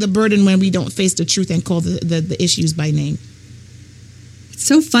lightening the burden when we don't face the truth and call the issues by name. It's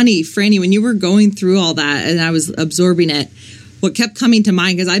so funny, Franny, when you were going through all that and I was absorbing it, what kept coming to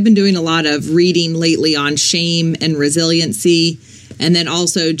mind, because I've been doing a lot of reading lately on shame and resiliency, and then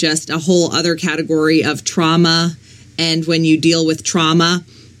also just a whole other category of trauma and when you deal with trauma.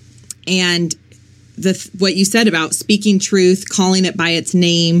 And what you said about speaking truth, calling it by its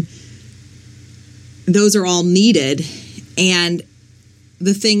name, those are all needed. And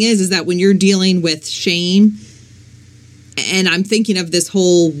the thing is that when you're dealing with shame, and I'm thinking of this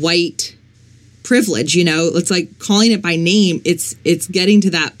whole white privilege, it's like calling it by name. It's getting to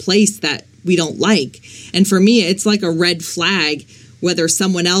that place that we don't like. And for me, it's like a red flag, whether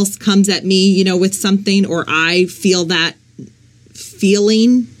someone else comes at me, with something, or I feel that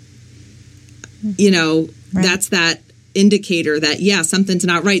feeling, right. That's that indicator that, something's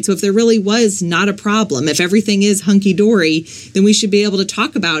not right. So if there really was not a problem, if everything is hunky-dory, then we should be able to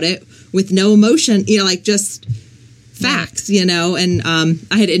talk about it with no emotion, just facts, and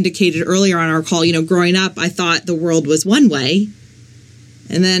I had indicated earlier on our call, growing up, I thought the world was one way.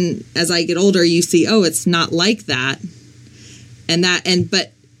 And then as I get older, you see, it's not like that.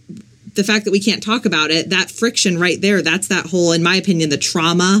 But the fact that we can't talk about it, that friction right there, that's that whole, in my opinion, the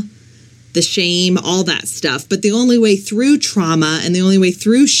trauma, the shame, all that stuff. But the only way through trauma and the only way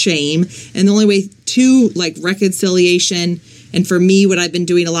through shame and the only way to reconciliation, and for me, what I've been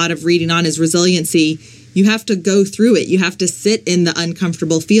doing a lot of reading on is resiliency. You have to go through it. You have to sit in the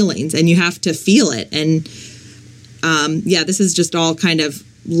uncomfortable feelings and you have to feel it. And this is just all kind of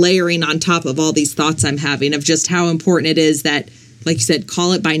layering on top of all these thoughts I'm having of just how important it is that, like you said,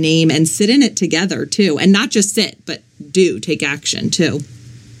 call it by name and sit in it together too. And not just sit, but take action too.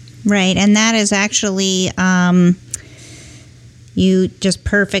 Right. And that is actually, you just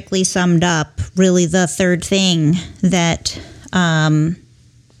perfectly summed up really the third thing that,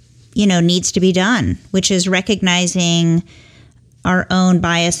 needs to be done, which is recognizing our own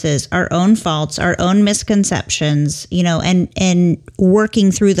biases, our own faults, our own misconceptions, and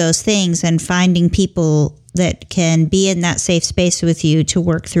working through those things and finding people that can be in that safe space with you to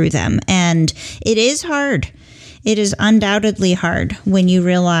work through them. And it is hard. It is undoubtedly hard when you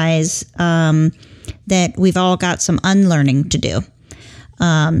realize that we've all got some unlearning to do.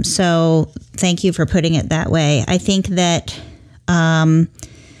 So thank you for putting it that way. I think that, that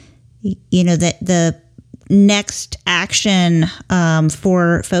the next action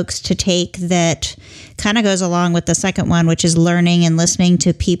for folks to take that kind of goes along with the second one, which is learning and listening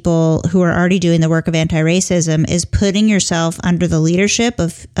to people who are already doing the work of anti-racism, is putting yourself under the leadership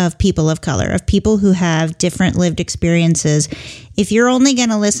of people of color, of people who have different lived experiences. If you're only going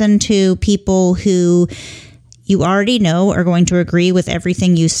to listen to people who you already know are going to agree with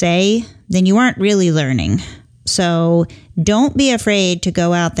everything you say, then you aren't really learning. So don't be afraid to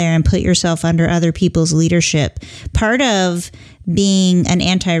go out there and put yourself under other people's leadership. Part of being an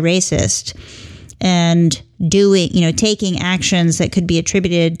anti-racist and taking actions that could be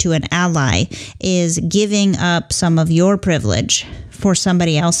attributed to an ally is giving up some of your privilege for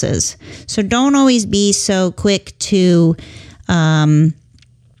somebody else's. So don't always be so quick to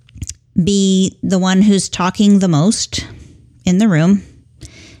be the one who's talking the most in the room.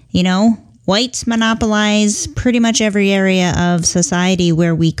 Whites monopolize pretty much every area of society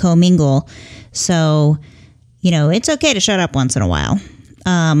where we commingle. So, it's okay to shut up once in a while.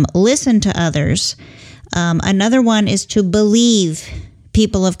 Listen to others. Another one is to believe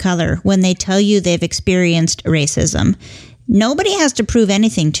people of color when they tell you they've experienced racism. Nobody has to prove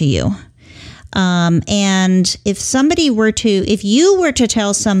anything to you. And if you were to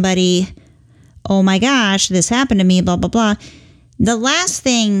tell somebody, oh my gosh, this happened to me, blah, blah, blah, the last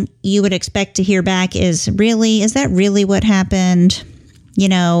thing you would expect to hear back is, really? Is that really what happened?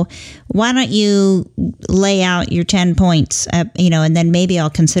 Why don't you lay out your 10 points, and then maybe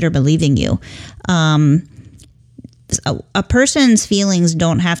I'll consider believing you. A person's feelings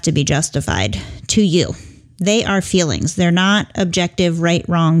don't have to be justified to you. They are feelings. They're not objective, right,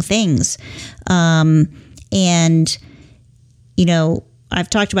 wrong things. I've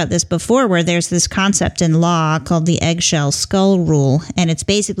talked about this before, where there's this concept in law called the eggshell skull rule. And it's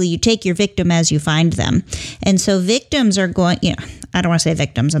basically you take your victim as you find them. And so victims are going, I don't want to say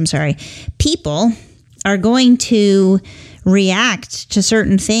victims, I'm sorry. People are going to react to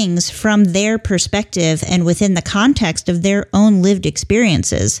certain things from their perspective and within the context of their own lived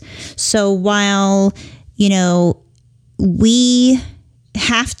experiences. So while, we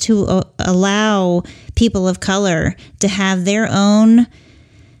have to allow people of color to have their own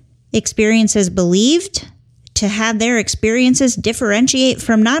experiences believed, to have their experiences differentiate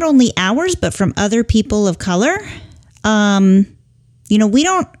from not only ours, but from other people of color.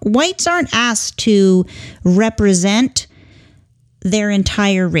 Whites aren't asked to represent their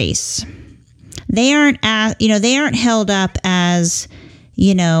entire race. They aren't held up as,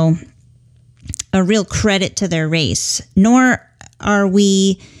 a real credit to their race, nor are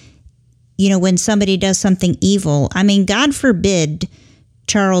we, when somebody does something evil. I mean, God forbid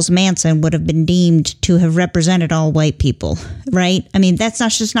Charles Manson would have been deemed to have represented all white people, right? I mean, that's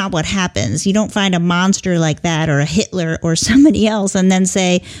just not what happens. You don't find a monster like that or a Hitler or somebody else and then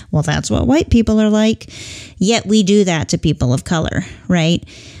say, well, that's what white people are like. Yet we do that to people of color, right?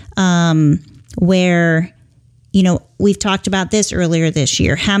 Where, we've talked about this earlier this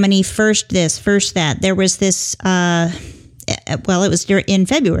year. How many first this, first that? There was this, it was in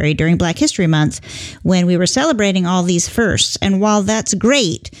February during Black History Month when we were celebrating all these firsts. And while that's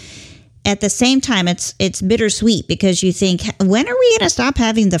great, at the same time, it's bittersweet because you think, when are we going to stop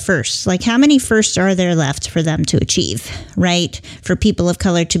having the firsts? Like, how many firsts are there left for them to achieve, right? For people of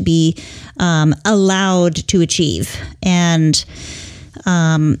color to be allowed to achieve. And,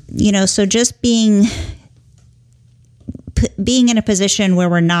 so just being in a position where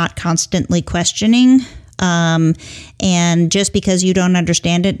we're not constantly questioning, and just because you don't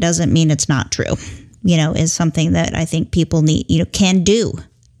understand it doesn't mean it's not true, is something that I think people can do.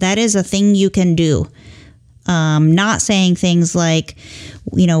 That is a thing you can do. Not saying things like,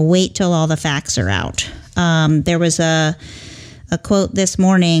 wait till all the facts are out. There was a quote this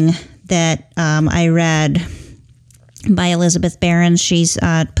morning that I read by Elizabeth Barron. She's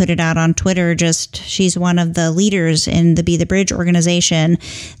put it out on Twitter. She's one of the leaders in the Be the Bridge organization.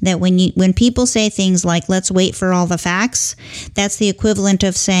 That when people say things like "let's wait for all the facts," that's the equivalent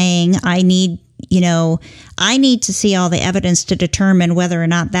of saying I need to see all the evidence to determine whether or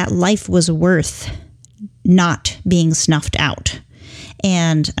not that life was worth not being snuffed out.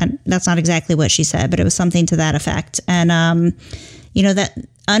 And that's not exactly what she said, but it was something to that effect. And that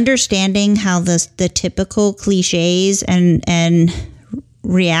understanding how the typical cliches and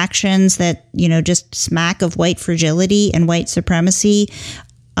reactions that, just smack of white fragility and white supremacy,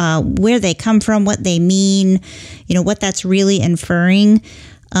 where they come from, what they mean, what that's really inferring,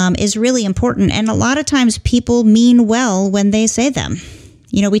 is really important. And a lot of times people mean well when they say them.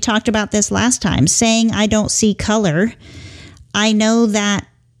 We talked about this last time, saying I don't see color. I know that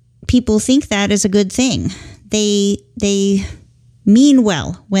people think that is a good thing. They mean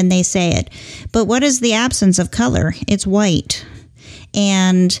well when they say it. But what is the absence of color? It's white.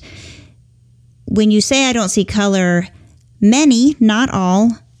 And when you say I don't see color, many, not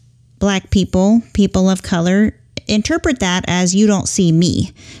all, Black people, people of color, interpret that as you don't see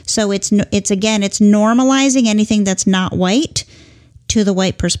me. So it's normalizing anything that's not white to the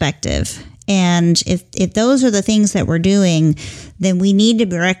white perspective. And if those are the things that we're doing, then we need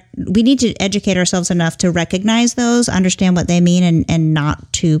to educate ourselves enough to recognize those, understand what they mean, and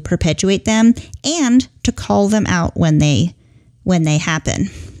not to perpetuate them, and to call them out when they happen.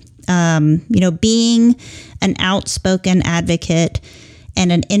 Being an outspoken advocate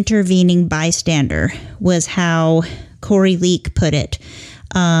and an intervening bystander was how Corey Leak put it.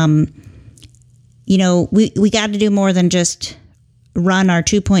 We got to do more than just run our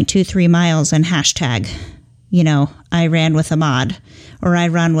 2.23 miles and hashtag, I ran with Ahmaud or I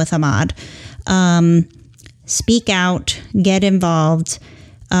run with Ahmaud. Speak out, get involved,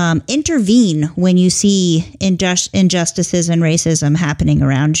 intervene when you see injustices and racism happening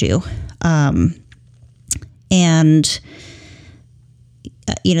around you.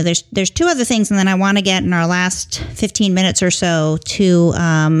 There's two other things, and then I want to get in our last 15 minutes or so to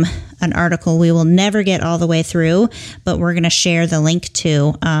an article we will never get all the way through, but we're going to share the link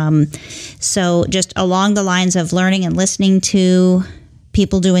to. So just along the lines of learning and listening to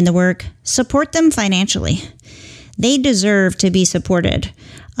people doing the work, support them financially. They deserve to be supported.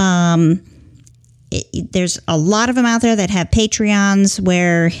 There's a lot of them out there that have Patreons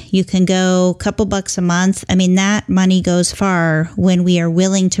where you can go a couple bucks a month. I mean, that money goes far when we are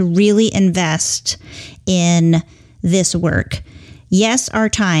willing to really invest in this work. Yes, our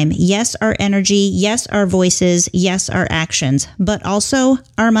time. Yes, our energy. Yes, our voices. Yes, our actions, but also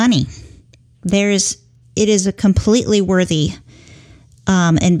our money. It is a completely worthy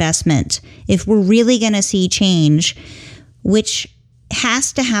investment. If we're really going to see change, which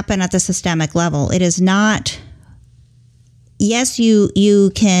has to happen at the systemic level. It is not, yes,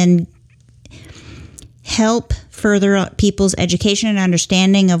 you can help further people's education and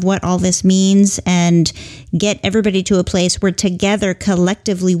understanding of what all this means and get everybody to a place where together,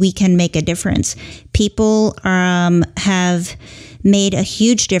 collectively, we can make a difference. People have made a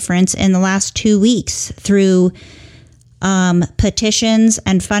huge difference in the last 2 weeks through petitions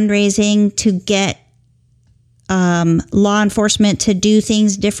and fundraising to get law enforcement to do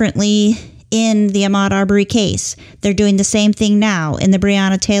things differently in the Ahmaud Arbery case. They're doing the same thing now in the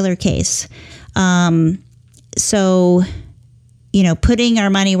Breonna Taylor case. So, putting our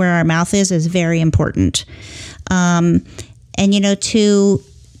money where our mouth is very important. And, to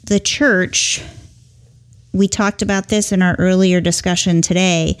the church, we talked about this in our earlier discussion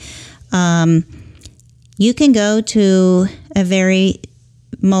today. You can go to a very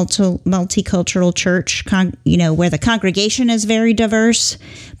multicultural church, where the congregation is very diverse,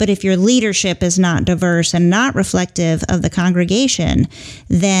 but if your leadership is not diverse and not reflective of the congregation,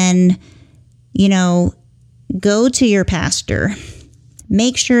 then, go to your pastor.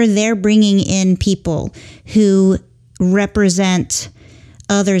 Make sure they're bringing in people who represent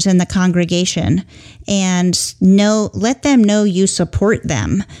others in the congregation, and let them know you support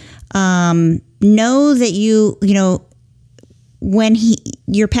them. Know that when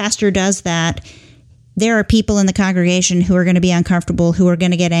your pastor does that, there are people in the congregation who are going to be uncomfortable, who are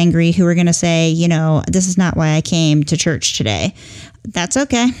going to get angry, who are going to say, this is not why I came to church today. That's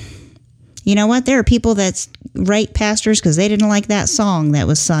okay. You know what? There are people that write pastors because they didn't like that song that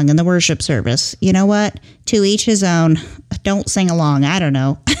was sung in the worship service. You know what? To each his own. Don't sing along. I don't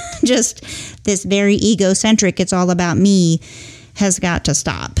know. Just this very egocentric, it's all about me, has got to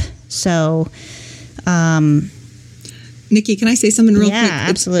stop. So, Nikki, can I say something real quick? Yeah,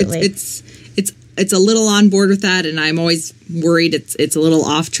 absolutely. It's a little on board with that, and I'm always worried it's a little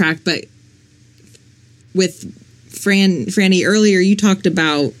off track. But with Franny earlier, you talked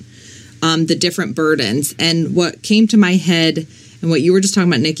about the different burdens, and what came to my head, and what you were just talking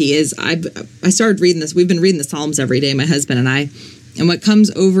about, Nikki, is I started reading this. We've been reading the Psalms every day, my husband and I, and what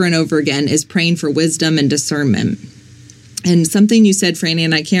comes over and over again is praying for wisdom and discernment. And something you said, Franny,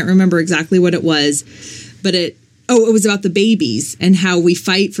 and I can't remember exactly what it was, but it was about the babies and how we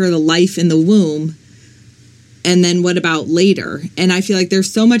fight for the life in the womb. And then what about later? And I feel like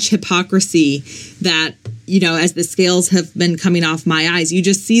there's so much hypocrisy that, as the scales have been coming off my eyes, you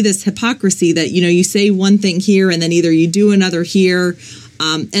just see this hypocrisy that, you say one thing here and then either you do another here.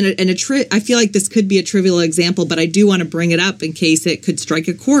 I feel like this could be a trivial example, but I do want to bring it up in case it could strike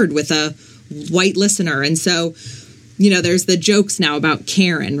a chord with a white listener. And so, there's the jokes now about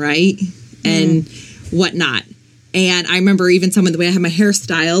Karen, right? And whatnot. And I remember even the way I had my hair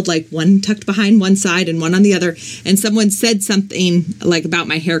styled, like one tucked behind one side and one on the other. And someone said something like about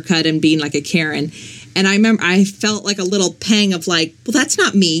my haircut and being like a Karen. And I remember I felt like a little pang of like, well, that's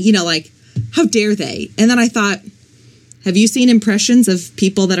not me, like, how dare they? And then I thought, have you seen impressions of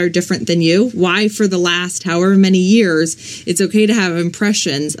people that are different than you? Why for the last however many years, it's okay to have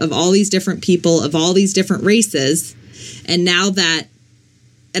impressions of all these different people, of all these different races. And now that,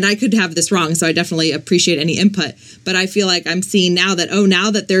 and I could have this wrong, so I definitely appreciate any input, but I feel like I'm seeing now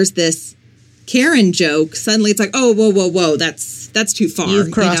that there's this Karen joke, suddenly it's like, oh, whoa, that's too far.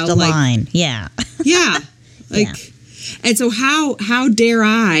 You've crossed a line. Yeah. Yeah. And so how dare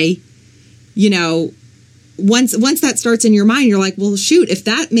I, once that starts in your mind, you're like, well, shoot, if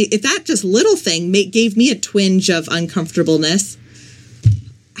that just little thing gave me a twinge of uncomfortableness,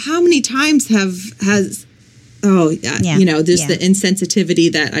 how many times there's the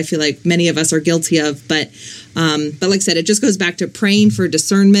insensitivity that I feel like many of us are guilty of. But like I said, it just goes back to praying for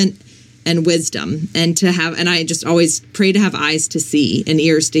discernment and wisdom, and I just always pray to have eyes to see and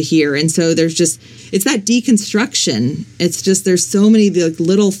ears to hear. And so it's that deconstruction. It's just, there's so many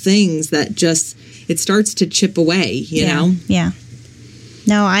little things that just, it starts to chip away, you know? Yeah.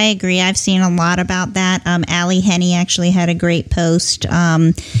 No, I agree. I've seen a lot about that. Allie Henny actually had a great post.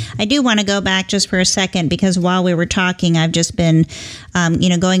 I do want to go back just for a second, because while we were talking, I've just been,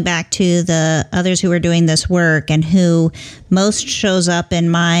 going back to the others who are doing this work and who most shows up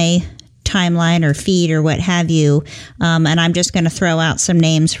in my timeline or feed or what have you. And I'm just going to throw out some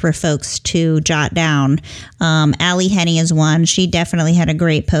names for folks to jot down. Allie Henny is one. She definitely had a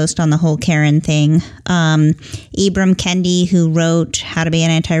great post on the whole Karen thing. Ibram Kendi, who wrote How to Be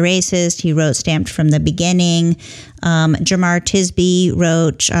an Anti-Racist. He wrote Stamped from the Beginning. Jamar Tisby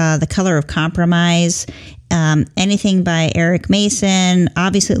wrote The Color of Compromise. Anything by Eric Mason.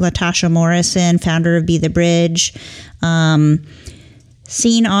 Obviously, Latasha Morrison, founder of Be the Bridge.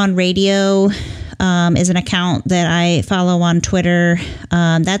 Seen on Radio is an account that I follow on Twitter.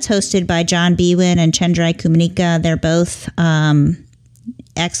 That's hosted by John Biewen and Chandrai Kumnika. They're both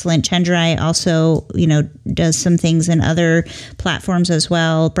excellent. Chenjerai also, does some things in other platforms as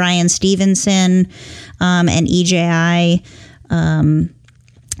well. Brian Stevenson and EJI,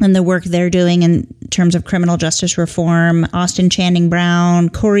 and the work they're doing in terms of criminal justice reform. Austin Channing Brown,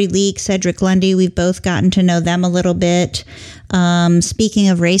 Corey Leak, Cedric Lundy, we've both gotten to know them a little bit. Speaking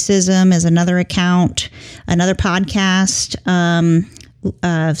of Racism is another account, another podcast,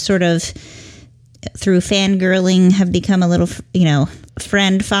 sort of through fangirling have become a little,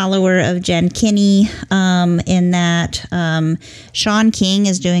 friend follower of Jen Kinney, in that Sean King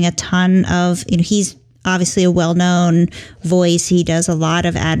is doing a ton of, he's obviously a well-known voice. He does a lot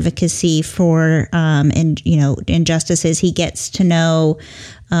of advocacy for injustices. He gets to know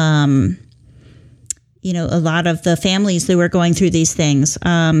a lot of the families that were going through these things.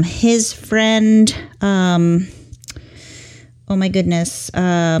 His friend,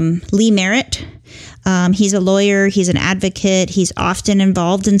 Lee Merritt. He's a lawyer. He's an advocate. He's often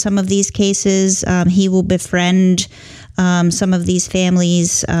involved in some of these cases. He will befriend some of these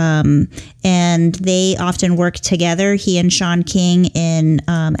families, and they often work together, he and Sean King, in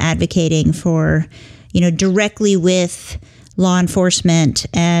advocating for, directly with law enforcement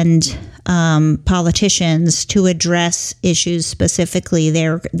and politicians to address issues specifically.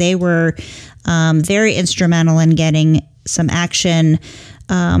 They were very instrumental in getting some action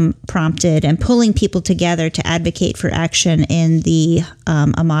prompted and pulling people together to advocate for action in the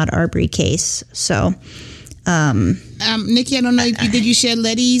Ahmaud Arbery case. So, Nikki, I don't know if did you share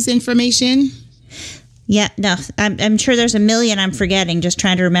Letty's information? Yeah, no, I'm sure there's a million I'm forgetting, just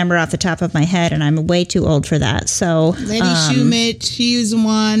trying to remember off the top of my head, and I'm way too old for that. So Letty Schumit, she's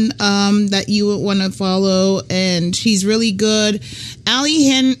one that you would want to follow, and she's really good. Ali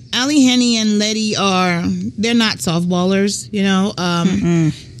Henny and Letty they're not softballers,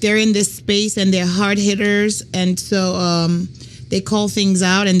 they're in this space and they're hard hitters, and so they call things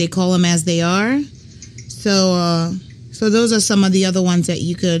out and they call them as they are. So those are some of the other ones that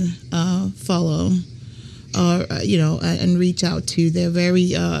you could follow. Or and reach out to. They're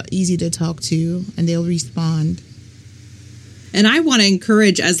very easy to talk to, and they'll respond. And I want to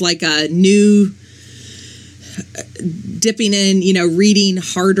encourage, as like a new dipping in, reading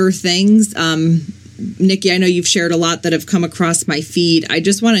harder things. Nikki, I know you've shared a lot that have come across my feed. I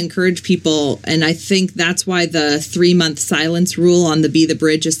just want to encourage people, and I think that's why the 3-month silence rule on the Be the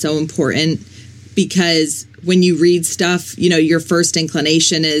Bridge is so important, because when you read stuff, your first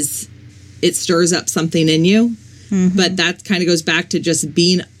inclination is it stirs up something in you. Mm-hmm. But that kind of goes back to just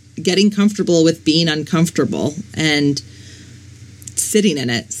getting comfortable with being uncomfortable and sitting in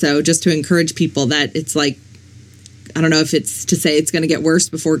it. So just to encourage people that it's like, I don't know if it's to say it's going to get worse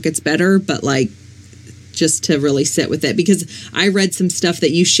before it gets better, but like just to really sit with it. Because I read some stuff that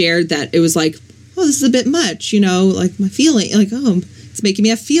you shared that it was like, oh, this is a bit much, like my feeling, like, oh, it's making me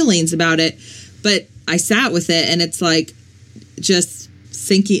have feelings about it. But I sat with it, and it's like just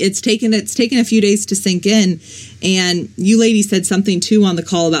sinking. It's taken a few days to sink in. And you ladies said something too on the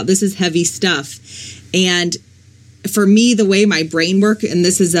call about this is heavy stuff. And for me, the way my brain works, and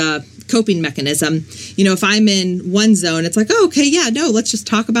this is a coping mechanism, if I'm in one zone, it's like, oh, okay, yeah, no, let's just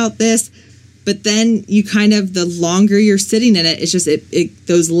talk about this. But then you kind of, the longer you're sitting in it, it's just,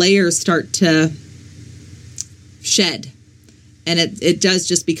 those layers start to shed. And it does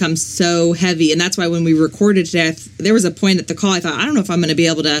just become so heavy. And that's why when we recorded today, there was a point at the call, I thought, I don't know if I'm going to be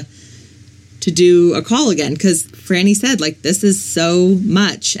able to do a call again. Because Franny said, like, this is so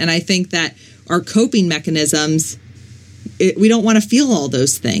much. And I think that our coping mechanisms, we don't want to feel all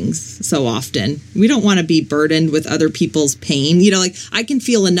those things so often. We don't want to be burdened with other people's pain. Like, I can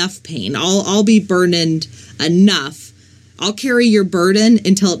feel enough pain. I'll be burdened enough. I'll carry your burden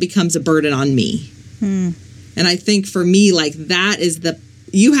until it becomes a burden on me. And I think for me, like, that is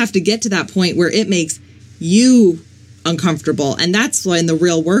you have to get to that point where it makes you uncomfortable. And that's when the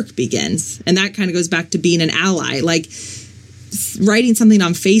real work begins. And that kind of goes back to being an ally. Like, writing something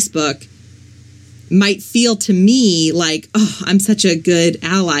on Facebook might feel to me like, oh, I'm such a good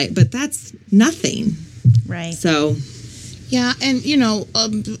ally, but that's nothing. Right. So. Yeah. And,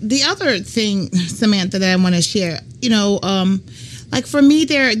 the other thing, Samantha, that I want to share, like for me,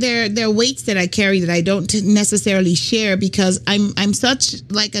 there are weights that I carry that I don't necessarily share because I'm such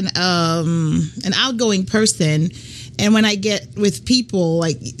like an outgoing person, and when I get with people,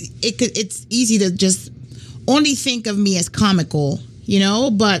 like it's easy to just only think of me as comical,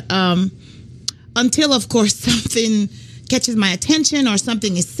 But until, of course, something catches my attention or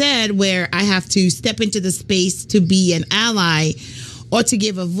something is said where I have to step into the space to be an ally or to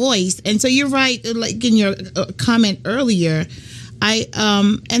give a voice. And so you're right, like in your comment earlier.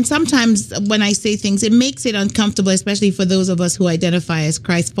 And sometimes when I say things, it makes it uncomfortable, especially for those of us who identify as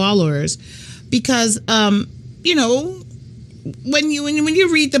Christ followers, because you know, when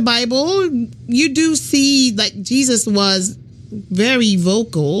you read the Bible, you do see like Jesus was very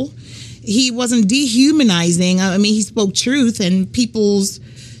vocal. He wasn't dehumanizing. I mean, he spoke truth, and people's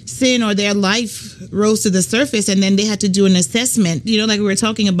sin or their life rose to the surface, and then they had to do an assessment. You know, like we were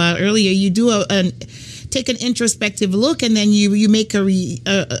talking about earlier, you do take an introspective look, and then you make a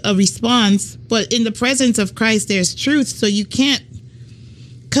response. But in the presence of Christ, there's truth, so you can't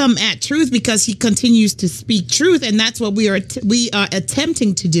come at truth because he continues to speak truth, and that's what we are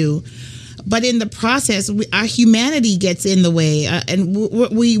attempting to do. But in the process, our humanity gets in the way, and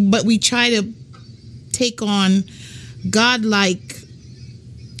we try to take on godlike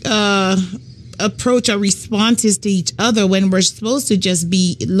approach or responses to each other when we're supposed to just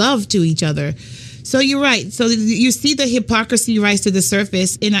be love to each other. So you're right. So you see the hypocrisy rise to the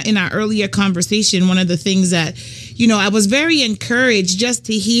surface in our earlier conversation. One of the things that, you know, I was very encouraged just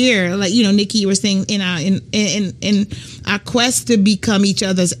to hear, like, you know, Nikki, you were saying in our quest to become each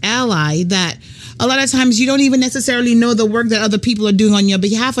other's ally, that a lot of times you don't even necessarily know the work that other people are doing on your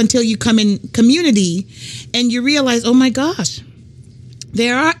behalf until you come in community and you realize, oh my gosh,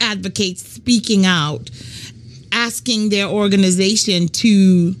 there are advocates speaking out, asking their organization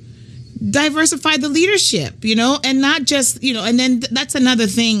to diversify the leadership, you know, and not just, you know, and then that's another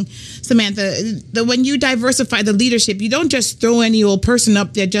thing, Samantha, when you diversify the leadership, you don't just throw any old person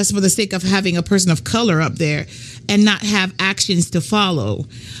up there just for the sake of having a person of color up there and not have actions to follow.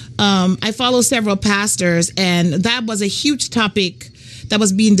 I follow several pastors, and that was a huge topic that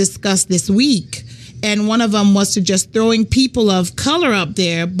was being discussed this week. And one of them was to just throwing people of color up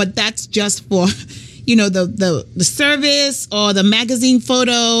there, but that's just for, you know, the service or the magazine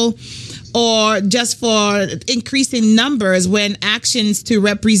photo, or just for increasing numbers when actions to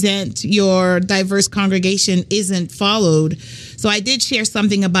represent your diverse congregation isn't followed. So I did share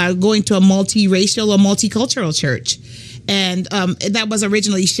something about going to a multiracial or multicultural church. And that was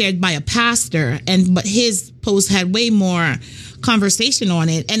originally shared by a pastor, but his post had way more conversation on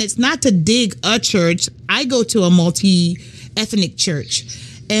it. And it's not to dig a church. I go to a multi-ethnic church.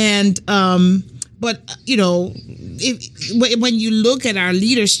 And but, you know, when you look at our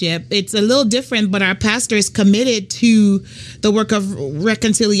leadership, it's a little different, but our pastor is committed to the work of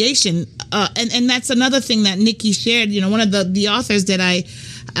reconciliation. And that's another thing that Nikki shared. You know, one of the authors that I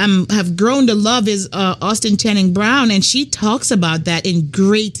have grown to love is Austin Channing Brown, and she talks about that in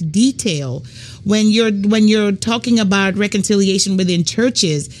great detail. When you're talking about reconciliation within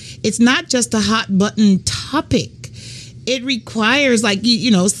churches, it's not just a hot button topic. It requires, like,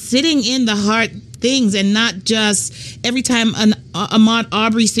 you know, sitting in the heart things, and not just every time an Ahmaud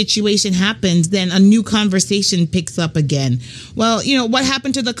Arbery situation happens, then a new conversation picks up again. Well, you know, what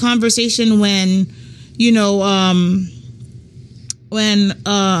happened to the conversation when, you know,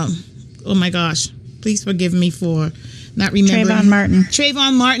 oh my gosh, please forgive me for not remembering.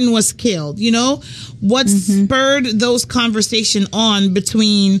 Trayvon Martin was killed. You know, what spurred those conversation on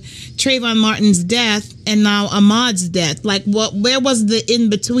between Trayvon Martin's death and now Ahmaud's death? Like, where was the in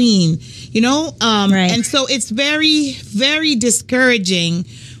between? You know, right. And so it's very, very discouraging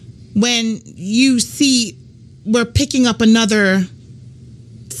when you see we're picking up another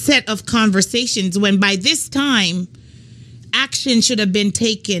set of conversations when by this time action should have been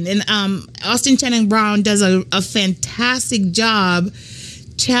taken. And Austin Channing Brown does a fantastic job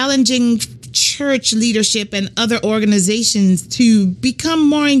challenging church leadership and other organizations to become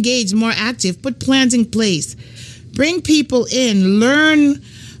more engaged, more active, put plans in place, bring people in, learn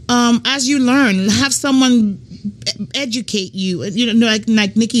as you learn, have someone educate you. You know, like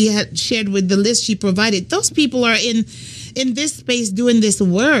Nikki had shared with the list she provided, those people are in this space doing this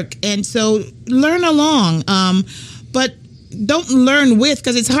work. And so learn along, but don't learn with,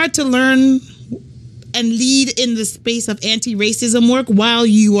 because it's hard to learn and lead in the space of anti-racism work while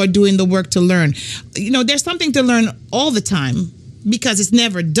you are doing the work to learn. You know, there's something to learn all the time because it's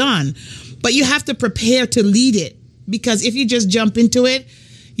never done, but you have to prepare to lead it, because if you just jump into it,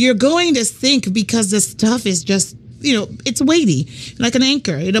 you're going to sink, because the stuff is just, you know, it's weighty, like an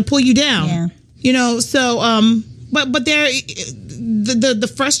anchor. It'll pull you down. Yeah. You know, so but there,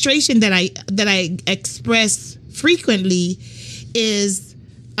 the frustration that I express frequently is,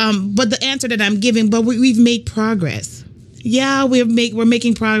 but the answer that I'm giving, but we've made progress. Yeah, we're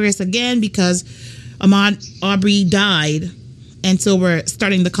making progress again because Ahmaud Arbery died, And so we're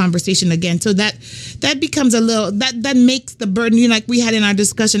starting the conversation again. So that becomes a little, that makes the burden, you know, like we had in our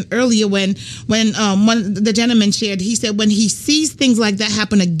discussion earlier when one the gentleman shared, he said when he sees things like that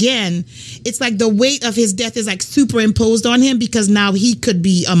happen again, it's like the weight of his death is like superimposed on him because now he could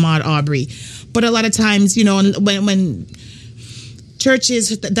be Ahmaud Arbery. But a lot of times, you know, when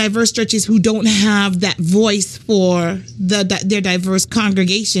churches, diverse churches who don't have that voice for their diverse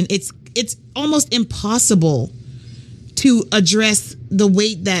congregation, it's almost impossible to address the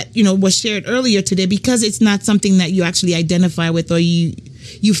weight that, you know, was shared earlier today because it's not something that you actually identify with or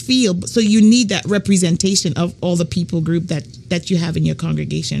you feel. So you need that representation of all the people group that you have in your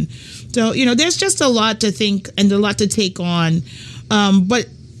congregation. So, you know, there's just a lot to think and a lot to take on. But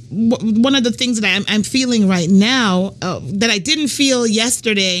one of the things that I'm feeling right now that I didn't feel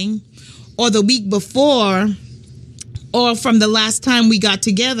yesterday or the week before or from the last time we got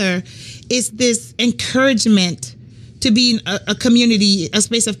together is this encouragement to be in a community, a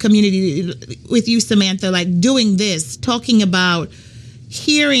space of community with you, Samantha, like doing this, talking about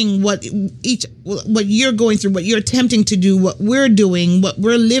hearing what you're going through, what you're attempting to do, what we're doing, what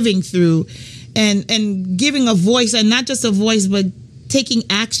we're living through, and giving a voice, and not just a voice, but taking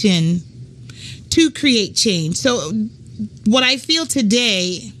action to create change. So what I feel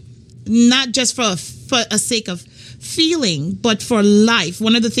today, not just for a sake of feeling, but for life.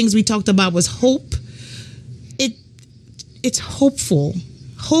 One of the things we talked about was hope. It's hopeful.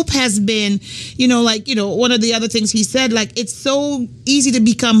 Hope has been, you know, like, you know, one of the other things he said, like, it's so easy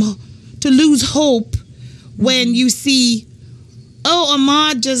to lose hope when you see, oh,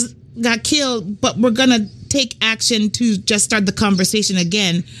 Ahmaud just got killed, but we're going to take action to just start the conversation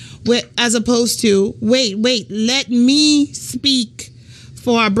again, as opposed to, wait, let me speak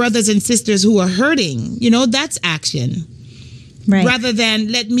for our brothers and sisters who are hurting. You know, that's action. Right. Rather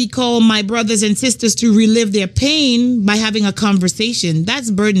than let me call my brothers and sisters to relive their pain by having a conversation.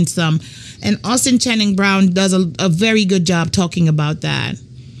 That's burdensome. And Austin Channing Brown does a very good job talking about that.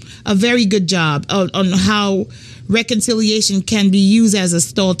 A very good job on how reconciliation can be used as a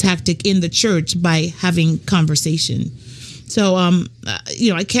stall tactic in the church by having conversation. So,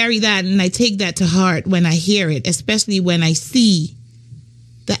 you know, I carry that and I take that to heart when I hear it, especially when I see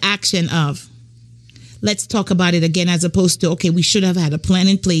the action of, let's talk about it again, as opposed to, okay, we should have had a plan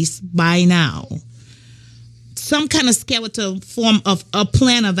in place by now. Some kind of skeletal form of a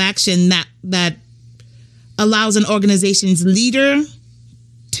plan of action that allows an organization's leader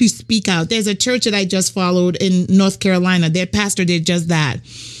to speak out. There's a church that I just followed in North Carolina. Their pastor did just that.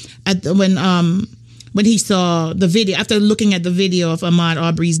 When he saw the video, after looking at the video of Ahmaud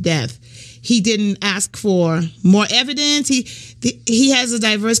Arbery's death, he didn't ask for more evidence. He has a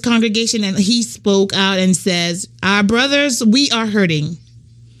diverse congregation, and he spoke out and says, our brothers, we are hurting.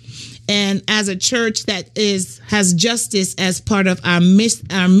 And as a church that has justice as part of our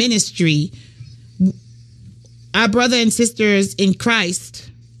ministry, our brother and sisters in Christ,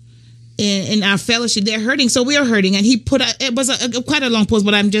 in our fellowship, they're hurting. So we are hurting. And it was quite a long post,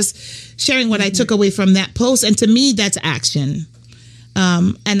 but I'm just sharing what I took away from that post. And to me, that's action.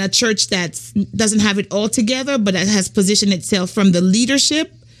 And a church that doesn't have it all together, but that has positioned itself from the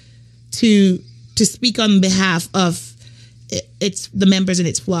leadership to speak on behalf of the members in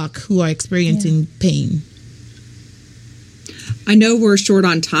its flock who are experiencing pain. I know we're short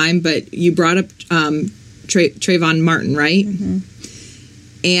on time, but you brought up Trayvon Martin, right? Mm-hmm.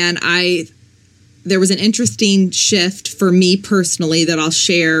 And there was an interesting shift for me personally that I'll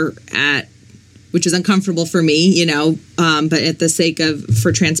share which is uncomfortable for me, you know, but at the sake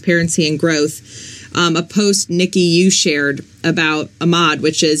for transparency and growth, a post, Nikki, you shared about Ahmaud,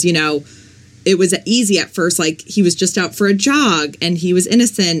 which is, you know, it was easy at first, like he was just out for a jog and he was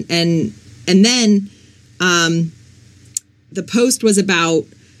innocent. And then the post was about,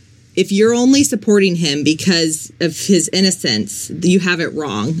 if you're only supporting him because of his innocence, you have it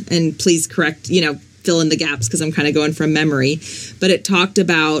wrong. And please correct, you know, fill in the gaps because I'm kind of going from memory. But it talked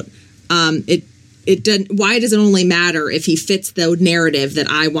about why does it only matter if he fits the narrative that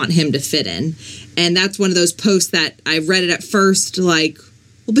I want him to fit in? And that's one of those posts that I read it at first, like,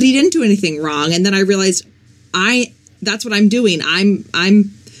 well, but he didn't do anything wrong. And then I realized that's what I'm doing.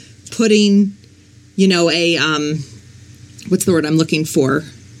 I'm putting, you know, what's the word I'm looking for?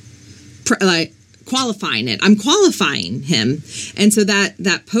 Qualifying it. I'm qualifying him. And so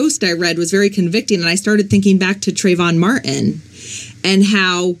that post I read was very convicting. And I started thinking back to Trayvon Martin and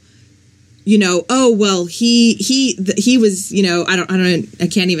how, you know, oh, well, he was, you know, I don't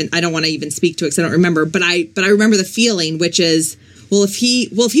want to even speak to it because I don't remember, but I remember the feeling, which is, well, if he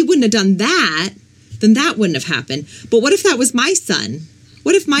wouldn't have done that, then that wouldn't have happened. But what if that was my son?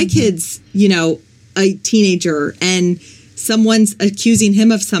 What if my kid's, you know, a teenager and someone's accusing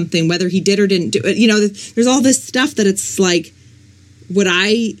him of something, whether he did or didn't do it. You know, there's all this stuff that it's like, would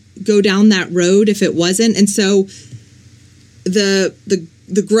I go down that road if it wasn't? And so the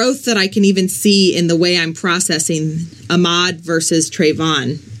growth that I can even see in the way I'm processing Ahmaud versus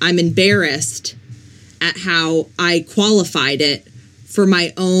Trayvon, I'm embarrassed at how I qualified it for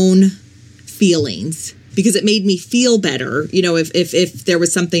my own feelings, because it made me feel better, you know, if there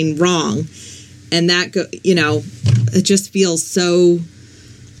was something wrong. And that, you know, it just feels so...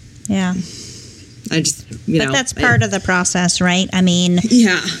 Yeah. I just, you know... But that's part of the process, right? I mean...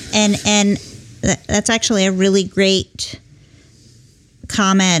 Yeah. And that's actually a really great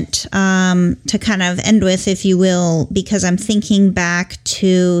comment to kind of end with, if you will, because I'm thinking back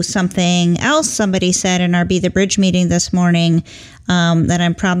to something else somebody said in our Be the Bridge meeting this morning that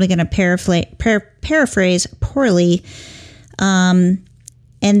I'm probably going to paraphrase poorly.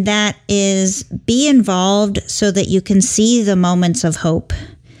 And that is, be involved so that you can see the moments of hope.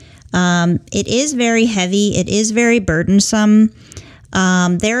 It is very heavy. It is very burdensome.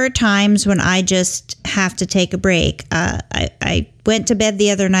 There are times when I just have to take a break. I went to bed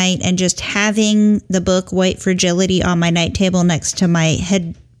the other night, and just having the book White Fragility on my night table next to my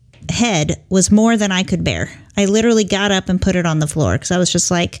head was more than I could bear. I literally got up and put it on the floor because I was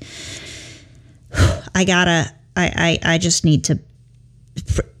just like, I just need to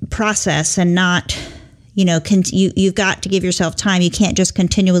process and not, you know, you've got to give yourself time. You can't just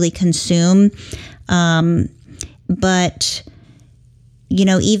continually consume. But, you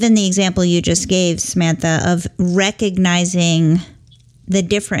know, even the example you just gave, Samantha, of recognizing the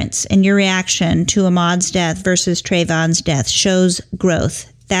difference in your reaction to Ahmaud's death versus Trayvon's death shows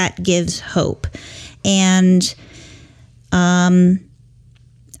growth. That gives hope. And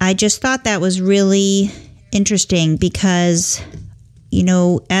I just thought that was really interesting because, you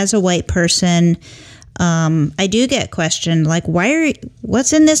know, as a white person, I do get questioned, like,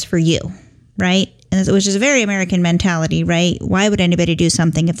 what's in this for you, right? And which is a very American mentality, right? Why would anybody do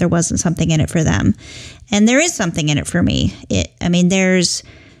something if there wasn't something in it for them? And there is something in it for me. There's,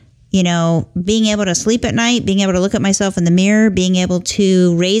 you know, being able to sleep at night, being able to look at myself in the mirror, being able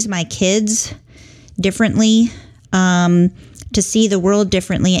to raise my kids differently, to see the world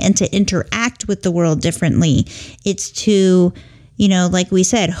differently, and to interact with the world differently. It's to, you know, like we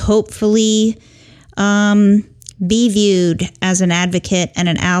said, hopefully be viewed as an advocate and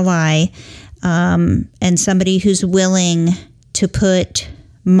an ally, and somebody who's willing to put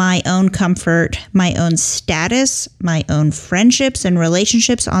my own comfort, my own status, my own friendships and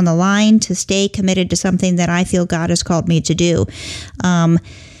relationships on the line to stay committed to something that I feel God has called me to do.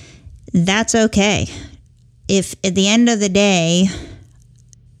 That's okay. If at the end of the day,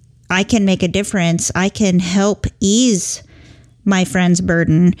 I can make a difference, I can help ease my friend's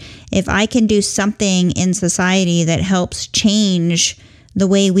burden, if I can do something in society that helps change the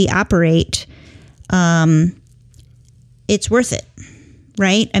way we operate, it's worth it,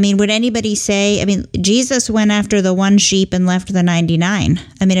 right? I mean, would anybody say, Jesus went after the one sheep and left the 99.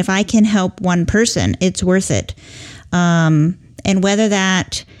 If I can help one person, it's worth it. And whether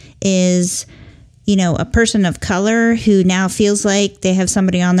that is, you know, a person of color who now feels like they have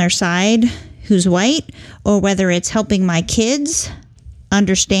somebody on their side who's white, or whether it's helping my kids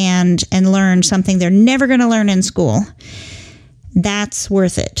understand and learn something they're never going to learn in school, that's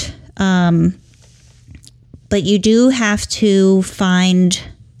worth it. But you do have to find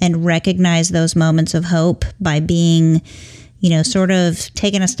and recognize those moments of hope by being, you know, sort of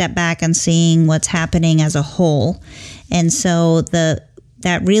taking a step back and seeing what's happening as a whole. And so that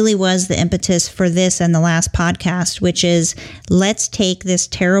really was the impetus for this and the last podcast, which is, let's take this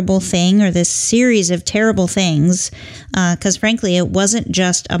terrible thing, or this series of terrible things, because frankly, it wasn't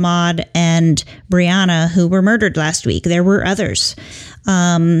just Ahmaud and Breonna who were murdered last week. There were others.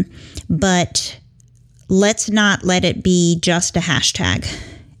 But let's not let it be just a hashtag,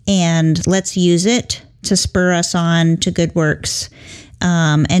 and let's use it to spur us on to good works,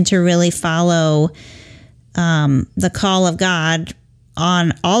 and to really follow the call of God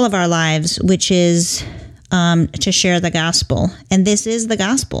on all of our lives, which is to share the gospel. And this is the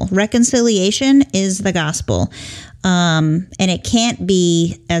gospel. Reconciliation is the gospel. And it can't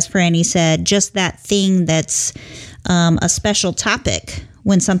be, as Franny said, just that thing that's a special topic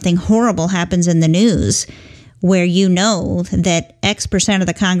when something horrible happens in the news, where you know that X percent of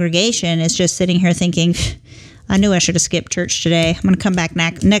the congregation is just sitting here thinking, I knew I should have skipped church today. I'm going to come back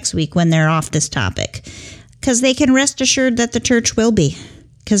next week when they're off this topic. Because they can rest assured that the church will be.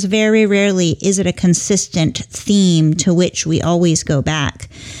 Because very rarely is it a consistent theme to which we always go back.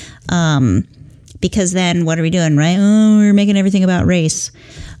 Because then what are we doing, right? Oh, we're making everything about race.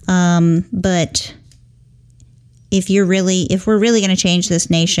 But if we're really going to change this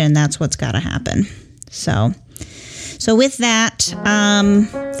nation, that's what's got to happen. So with that,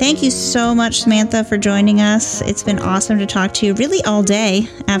 thank you so much, Samantha, for joining us. It's been awesome to talk to you really all day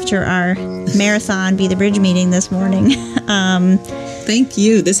after our marathon Be the Bridge meeting this morning. Thank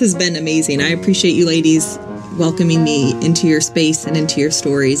you. This has been amazing. I appreciate you ladies welcoming me into your space and into your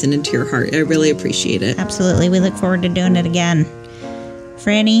stories and into your heart. I really appreciate it. Absolutely. We look forward to doing it again.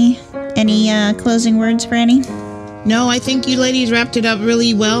 Franny, any closing words, Franny? No, I think you ladies wrapped it up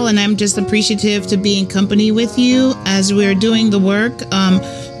really well, and I'm just appreciative to be in company with you as we're doing the work.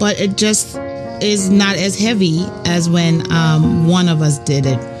 But it just is not as heavy as when one of us did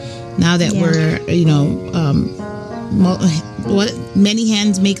it. Now that we're, many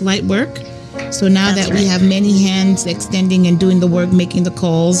hands make light work. So now that we have many hands extending and doing the work, making the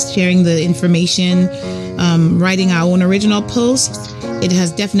calls, sharing the information, writing our own original posts, it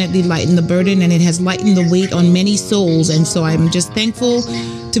has definitely lightened the burden, and it has lightened the weight on many souls. And so I'm just thankful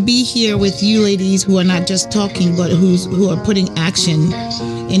to be here with you ladies who are not just talking, but who are putting action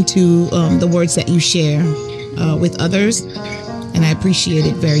into the words that you share with others. And I appreciate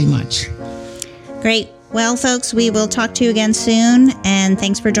it very much. Great. Well, folks, we will talk to you again soon. And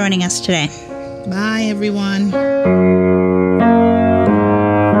thanks for joining us today. Bye, everyone.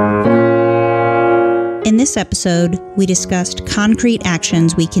 In this episode, we discussed concrete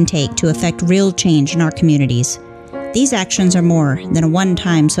actions we can take to affect real change in our communities. These actions are more than a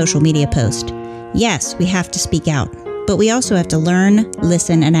one-time social media post. Yes, we have to speak out, but we also have to learn,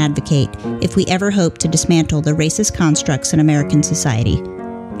 listen, and advocate if we ever hope to dismantle the racist constructs in American society.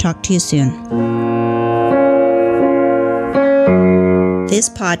 Talk to you soon. This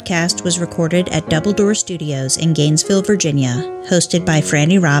podcast was recorded at Double Door Studios in Gainesville, Virginia, hosted by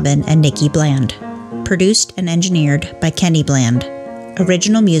Franny Robin and Nikki Bland. Produced and engineered by Kenny Bland.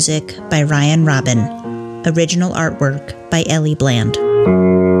 Original music by Ryan Robin. Original artwork by Ellie Bland.